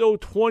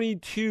episode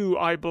 22,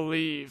 I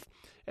believe.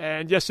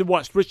 And yes, it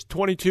was. Richard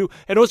 22.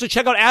 And also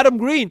check out Adam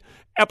Green,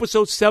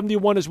 episode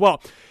 71 as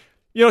well.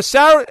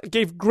 Sarah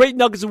gave great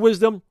nuggets of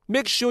wisdom.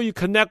 Make sure you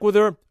connect with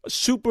her. A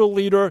super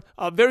leader,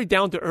 a very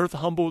down-to-earth,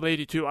 humble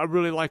lady, too. I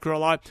really like her a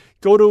lot.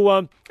 Go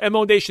to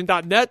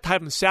MLNation.net,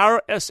 type in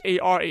Sarah,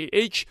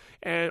 Sarah,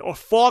 or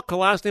Falk, her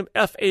last name,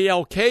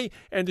 Falk,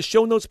 and the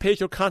show notes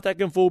page or contact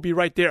info will be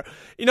right there.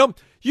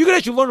 You can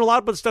actually learn a lot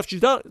about the stuff she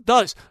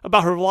does,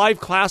 about her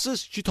live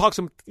classes. She talks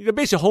some,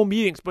 basically home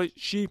meetings, but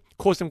she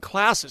calls them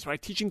classes,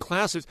 right? Teaching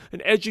classes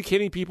and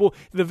educating people.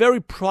 They're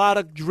very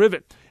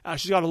product-driven.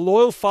 She's got a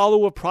loyal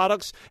follower of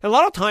products. And a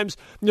lot of times,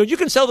 you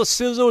can sell the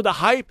sizzle, the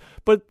hype,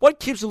 but what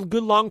keeps a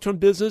good long-term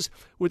business,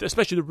 with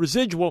especially the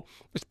residual,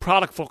 is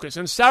product focus.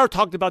 And Sarah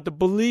talked about the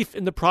belief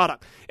in the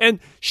product. And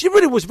she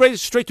really was very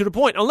straight to the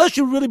point. Unless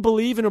you really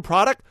believe in a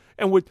product,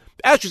 and would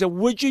ask yourself,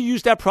 would you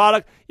use that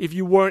product if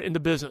you weren't in the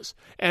business?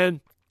 And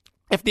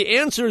if the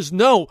answer is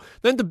no,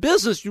 then the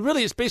business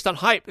really is based on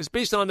hype. It's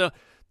based on the,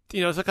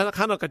 it's kind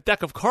of like a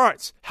deck of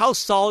cards. How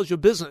solid is your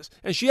business?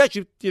 And she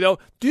actually,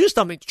 do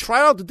something.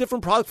 Try out the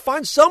different products.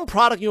 Find some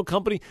product in your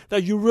company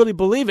that you really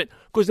believe in.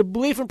 Because the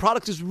belief in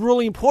products is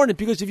really important.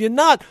 Because if you're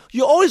not,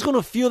 you're always going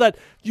to feel that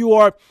you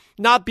are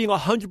not being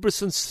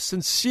 100%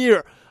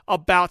 sincere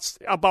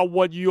about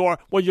what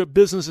your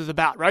business is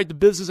about, right? The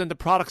business and the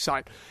product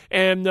side.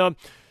 And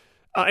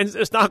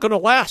it's not going to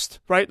last,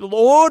 right?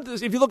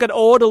 If you look at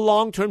all the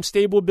long-term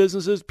stable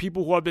businesses,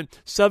 people who have been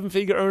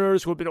 7-figure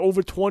earners, who have been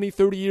over 20,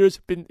 30 years,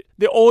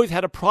 they always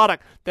had a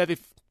product that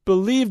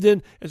believed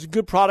in. It's a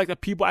good product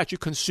that people actually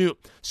consume.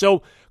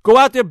 So go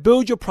out there,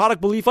 build your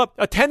product belief up.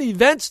 Attend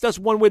events. That's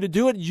one way to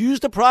do it. Use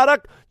the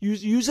product.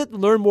 Use it.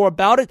 Learn more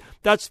about it.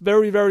 That's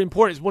very, very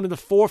important. It's one of the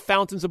 4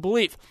 fountains of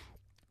belief.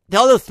 The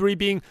other 3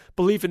 being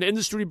believe in the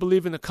industry,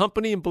 believe in the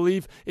company, and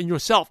believe in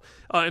yourself.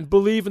 And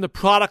believe in the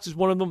products is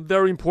one of them,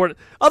 very important.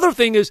 Other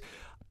thing is,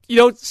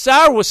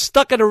 Sarah was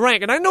stuck at a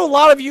rank. And I know a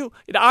lot of you,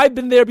 I've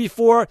been there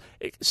before,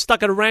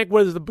 stuck at a rank,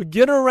 whether it's the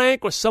beginner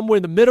rank or somewhere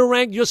in the middle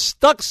rank. You're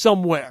stuck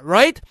somewhere,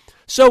 right?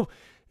 So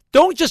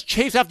don't just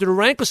chase after the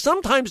rank, because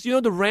sometimes,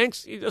 the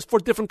ranks for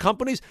different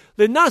companies,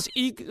 they're not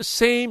the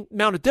same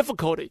amount of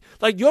difficulty.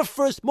 Like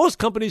most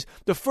companies,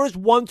 the first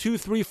 1, 2,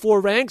 3,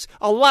 4 ranks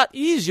are a lot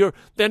easier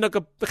than kind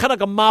of like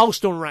a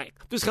milestone rank.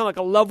 Just kind of like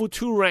a level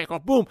 2 rank, or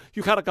boom,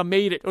 you kind of like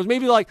made it. It was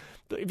maybe like,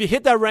 if you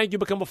hit that rank, you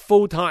become a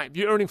full-time.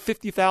 You're earning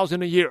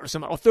 $50,000 a year or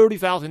something, or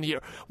 $30,000 a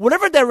year.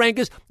 Whatever that rank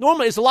is,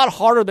 normally it's a lot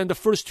harder than the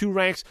first 2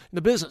 ranks in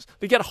the business.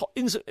 They get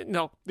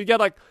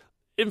like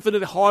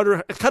infinitely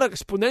harder, kind of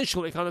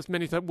exponentially, kind of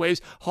many ways,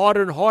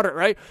 harder and harder,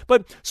 right?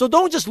 But so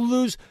don't just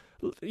lose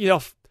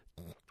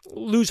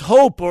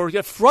hope or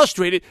get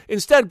frustrated.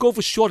 Instead, go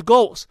for short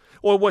goals,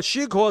 or what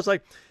she calls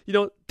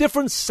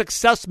different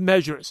success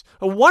measures.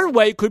 One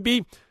way could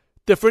be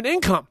different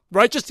income,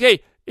 right? Just,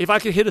 hey, if I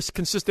can hit a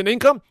consistent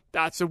income,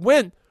 that's a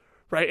win,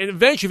 right? And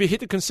eventually, if you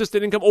hit the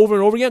consistent income over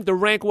and over again, the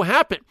rank will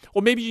happen.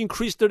 Or maybe you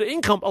increase the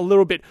income a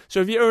little bit.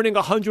 So if you're earning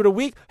 $100 a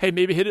week, hey,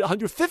 maybe hit it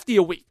 $150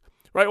 a week.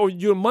 Right? Or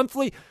you're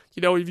monthly,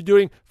 if you're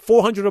doing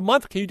 $400 a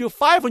month, can you do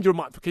 $500 a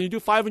month? Can you do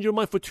 $500 a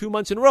month for 2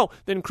 months in a row?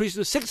 Then increase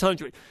it to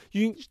 $600.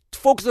 You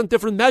focus on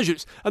different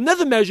measures.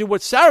 Another measure,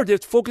 what Sarah did,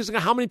 is focusing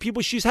on how many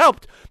people she's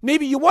helped.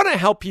 Maybe you want to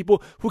help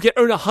people who can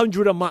earn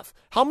 $100 a month.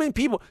 How many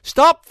people?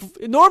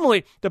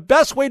 Normally, the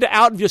best way to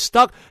out if you're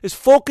stuck is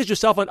focus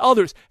yourself on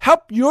others.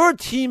 Help your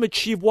team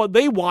achieve what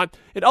they want,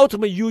 and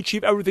ultimately you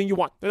achieve everything you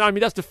want. And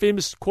that's the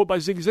famous quote by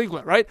Zig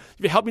Ziglar, right?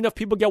 If you help enough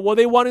people get what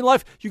they want in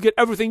life, you get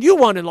everything you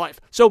want in life.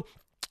 So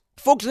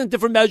focus on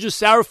different measures.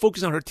 Sarah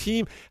focused on her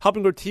team,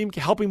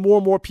 helping more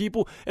and more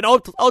people, and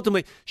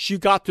ultimately she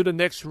got to the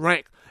next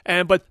rank.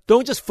 But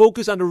don't just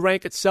focus on the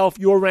rank itself,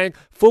 your rank.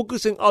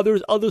 Focus on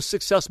other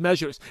success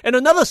measures. And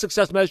another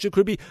success measure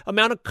could be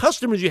amount of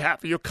customers you have.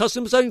 If your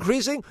customers are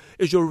increasing,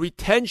 is your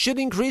retention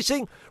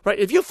increasing? Right?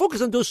 If you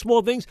focus on those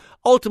small things,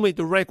 ultimately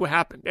the rank will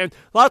happen. And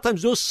a lot of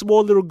times those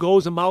small little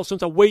goals and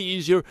milestones are way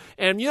easier.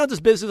 And this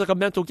business is like a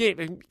mental game.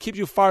 It keeps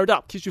you fired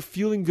up, keeps you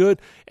feeling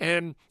good.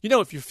 And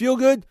if you feel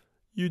good,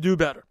 you do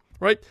better,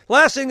 right?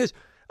 Last thing is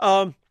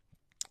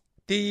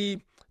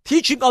the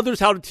teaching others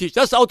how to teach.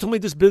 That's ultimately,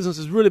 this business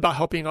is really about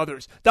helping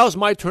others. That was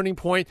my turning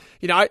point.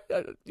 When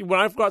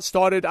I got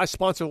started, I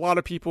sponsored a lot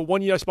of people.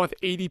 One year I sponsored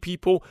 80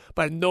 people,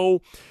 but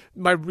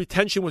my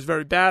retention was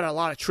very bad, a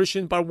lot of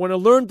attrition. But when I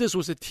learned this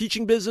was a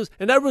teaching business,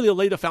 and that really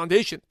laid the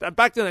foundation.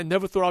 Back then, I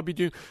never thought I'd be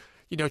doing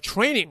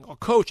training or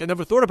coach. I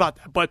never thought about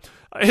that.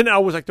 And I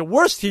was like the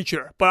worst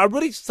teacher. But I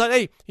really said,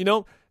 hey,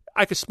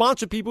 I could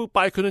sponsor people, but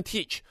I couldn't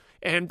teach.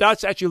 And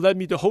that's actually led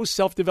me to whole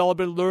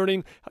self-development,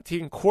 learning,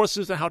 taking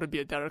courses on how to be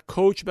a better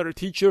coach, better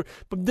teacher.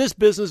 But this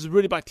business is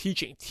really about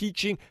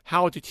teaching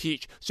how to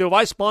teach. So if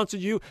I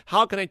sponsored you,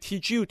 how can I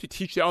teach you to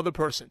teach the other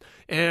person?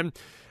 And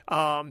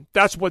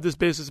that's what this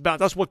business is about.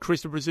 That's what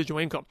creates the residual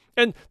income.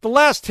 And the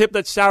last tip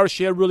that Sarah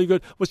shared really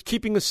good was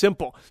keeping it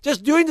simple.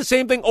 Just doing the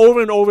same thing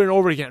over and over and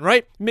over again,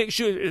 right? Make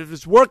sure if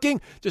it's working,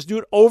 just do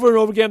it over and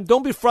over again.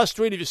 Don't be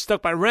frustrated if you're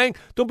stuck by rank.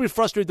 Don't be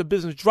frustrated if the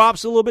business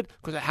drops a little bit,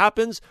 because it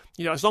happens.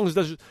 As long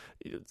as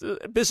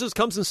business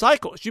comes in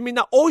cycles. You may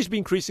not always be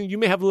increasing. You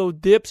may have little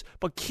dips,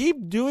 but keep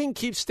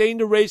staying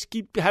the race,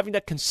 keep having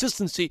that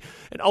consistency,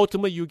 and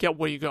ultimately you get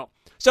where you go.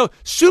 So,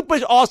 super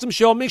awesome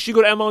show. Make sure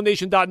you go to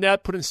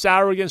mlmnation.net, put in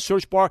Sarah again,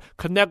 search bar,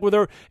 connect with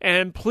her.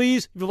 And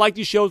please, if you like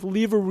these shows,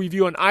 leave a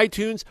review on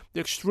iTunes.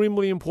 They're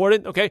extremely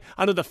important, okay?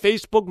 I know the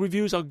Facebook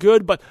reviews are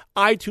good, but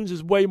iTunes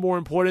is way more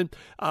important.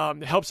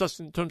 It helps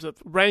us in terms of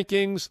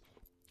rankings.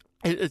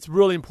 It's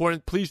really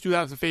important. Please do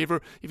that as a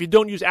favor. If you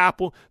don't use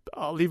Apple,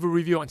 leave a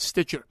review on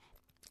Stitcher.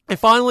 And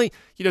finally,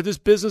 this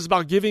business is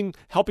about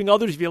helping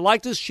others. If you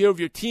like this, share with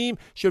your team,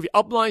 share with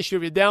your uplines, share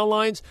with your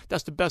downlines.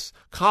 That's the best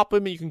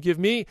compliment you can give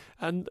me.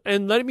 And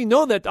letting me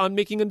know that I'm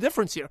making a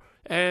difference here.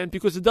 And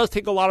because it does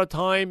take a lot of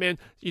time, and,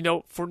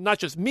 for not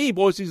just me,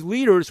 but also these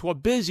leaders who are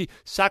busy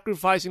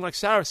sacrificing, like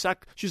Sarah,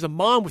 she's a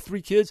mom with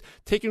 3 kids,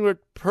 taking her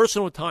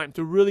personal time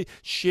to really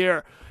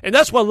share. And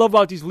that's what I love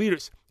about these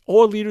leaders.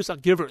 All leaders are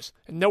givers.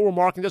 And network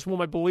marketing, that's one of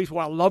my beliefs,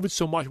 why I love it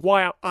so much,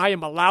 why I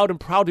am allowed and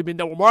proud to be a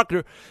network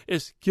marketer,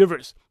 is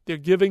givers. They're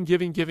giving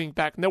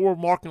back. Network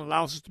marketing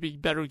allows us to be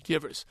better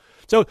givers.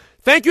 So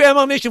thank you,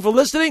 MLM Nation, for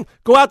listening.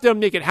 Go out there and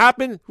make it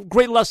happen.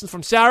 Great lessons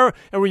from Sarah.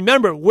 And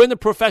remember, we're in the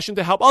profession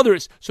to help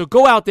others. So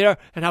go out there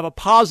and have a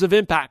positive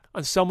impact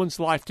on someone's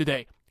life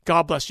today.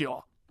 God bless you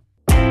all.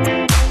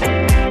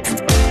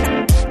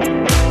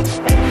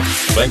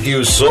 Thank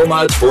you so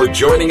much for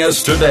joining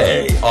us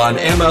today on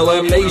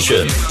MLM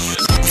Nation.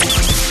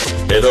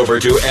 Head over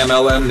to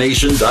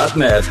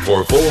MLMNation.net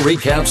for full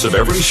recaps of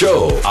every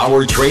show,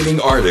 our training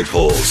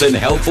articles, and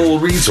helpful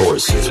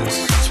resources.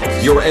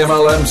 Your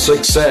MLM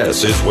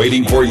success is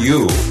waiting for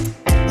you.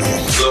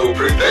 So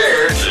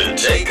prepare to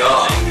take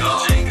off.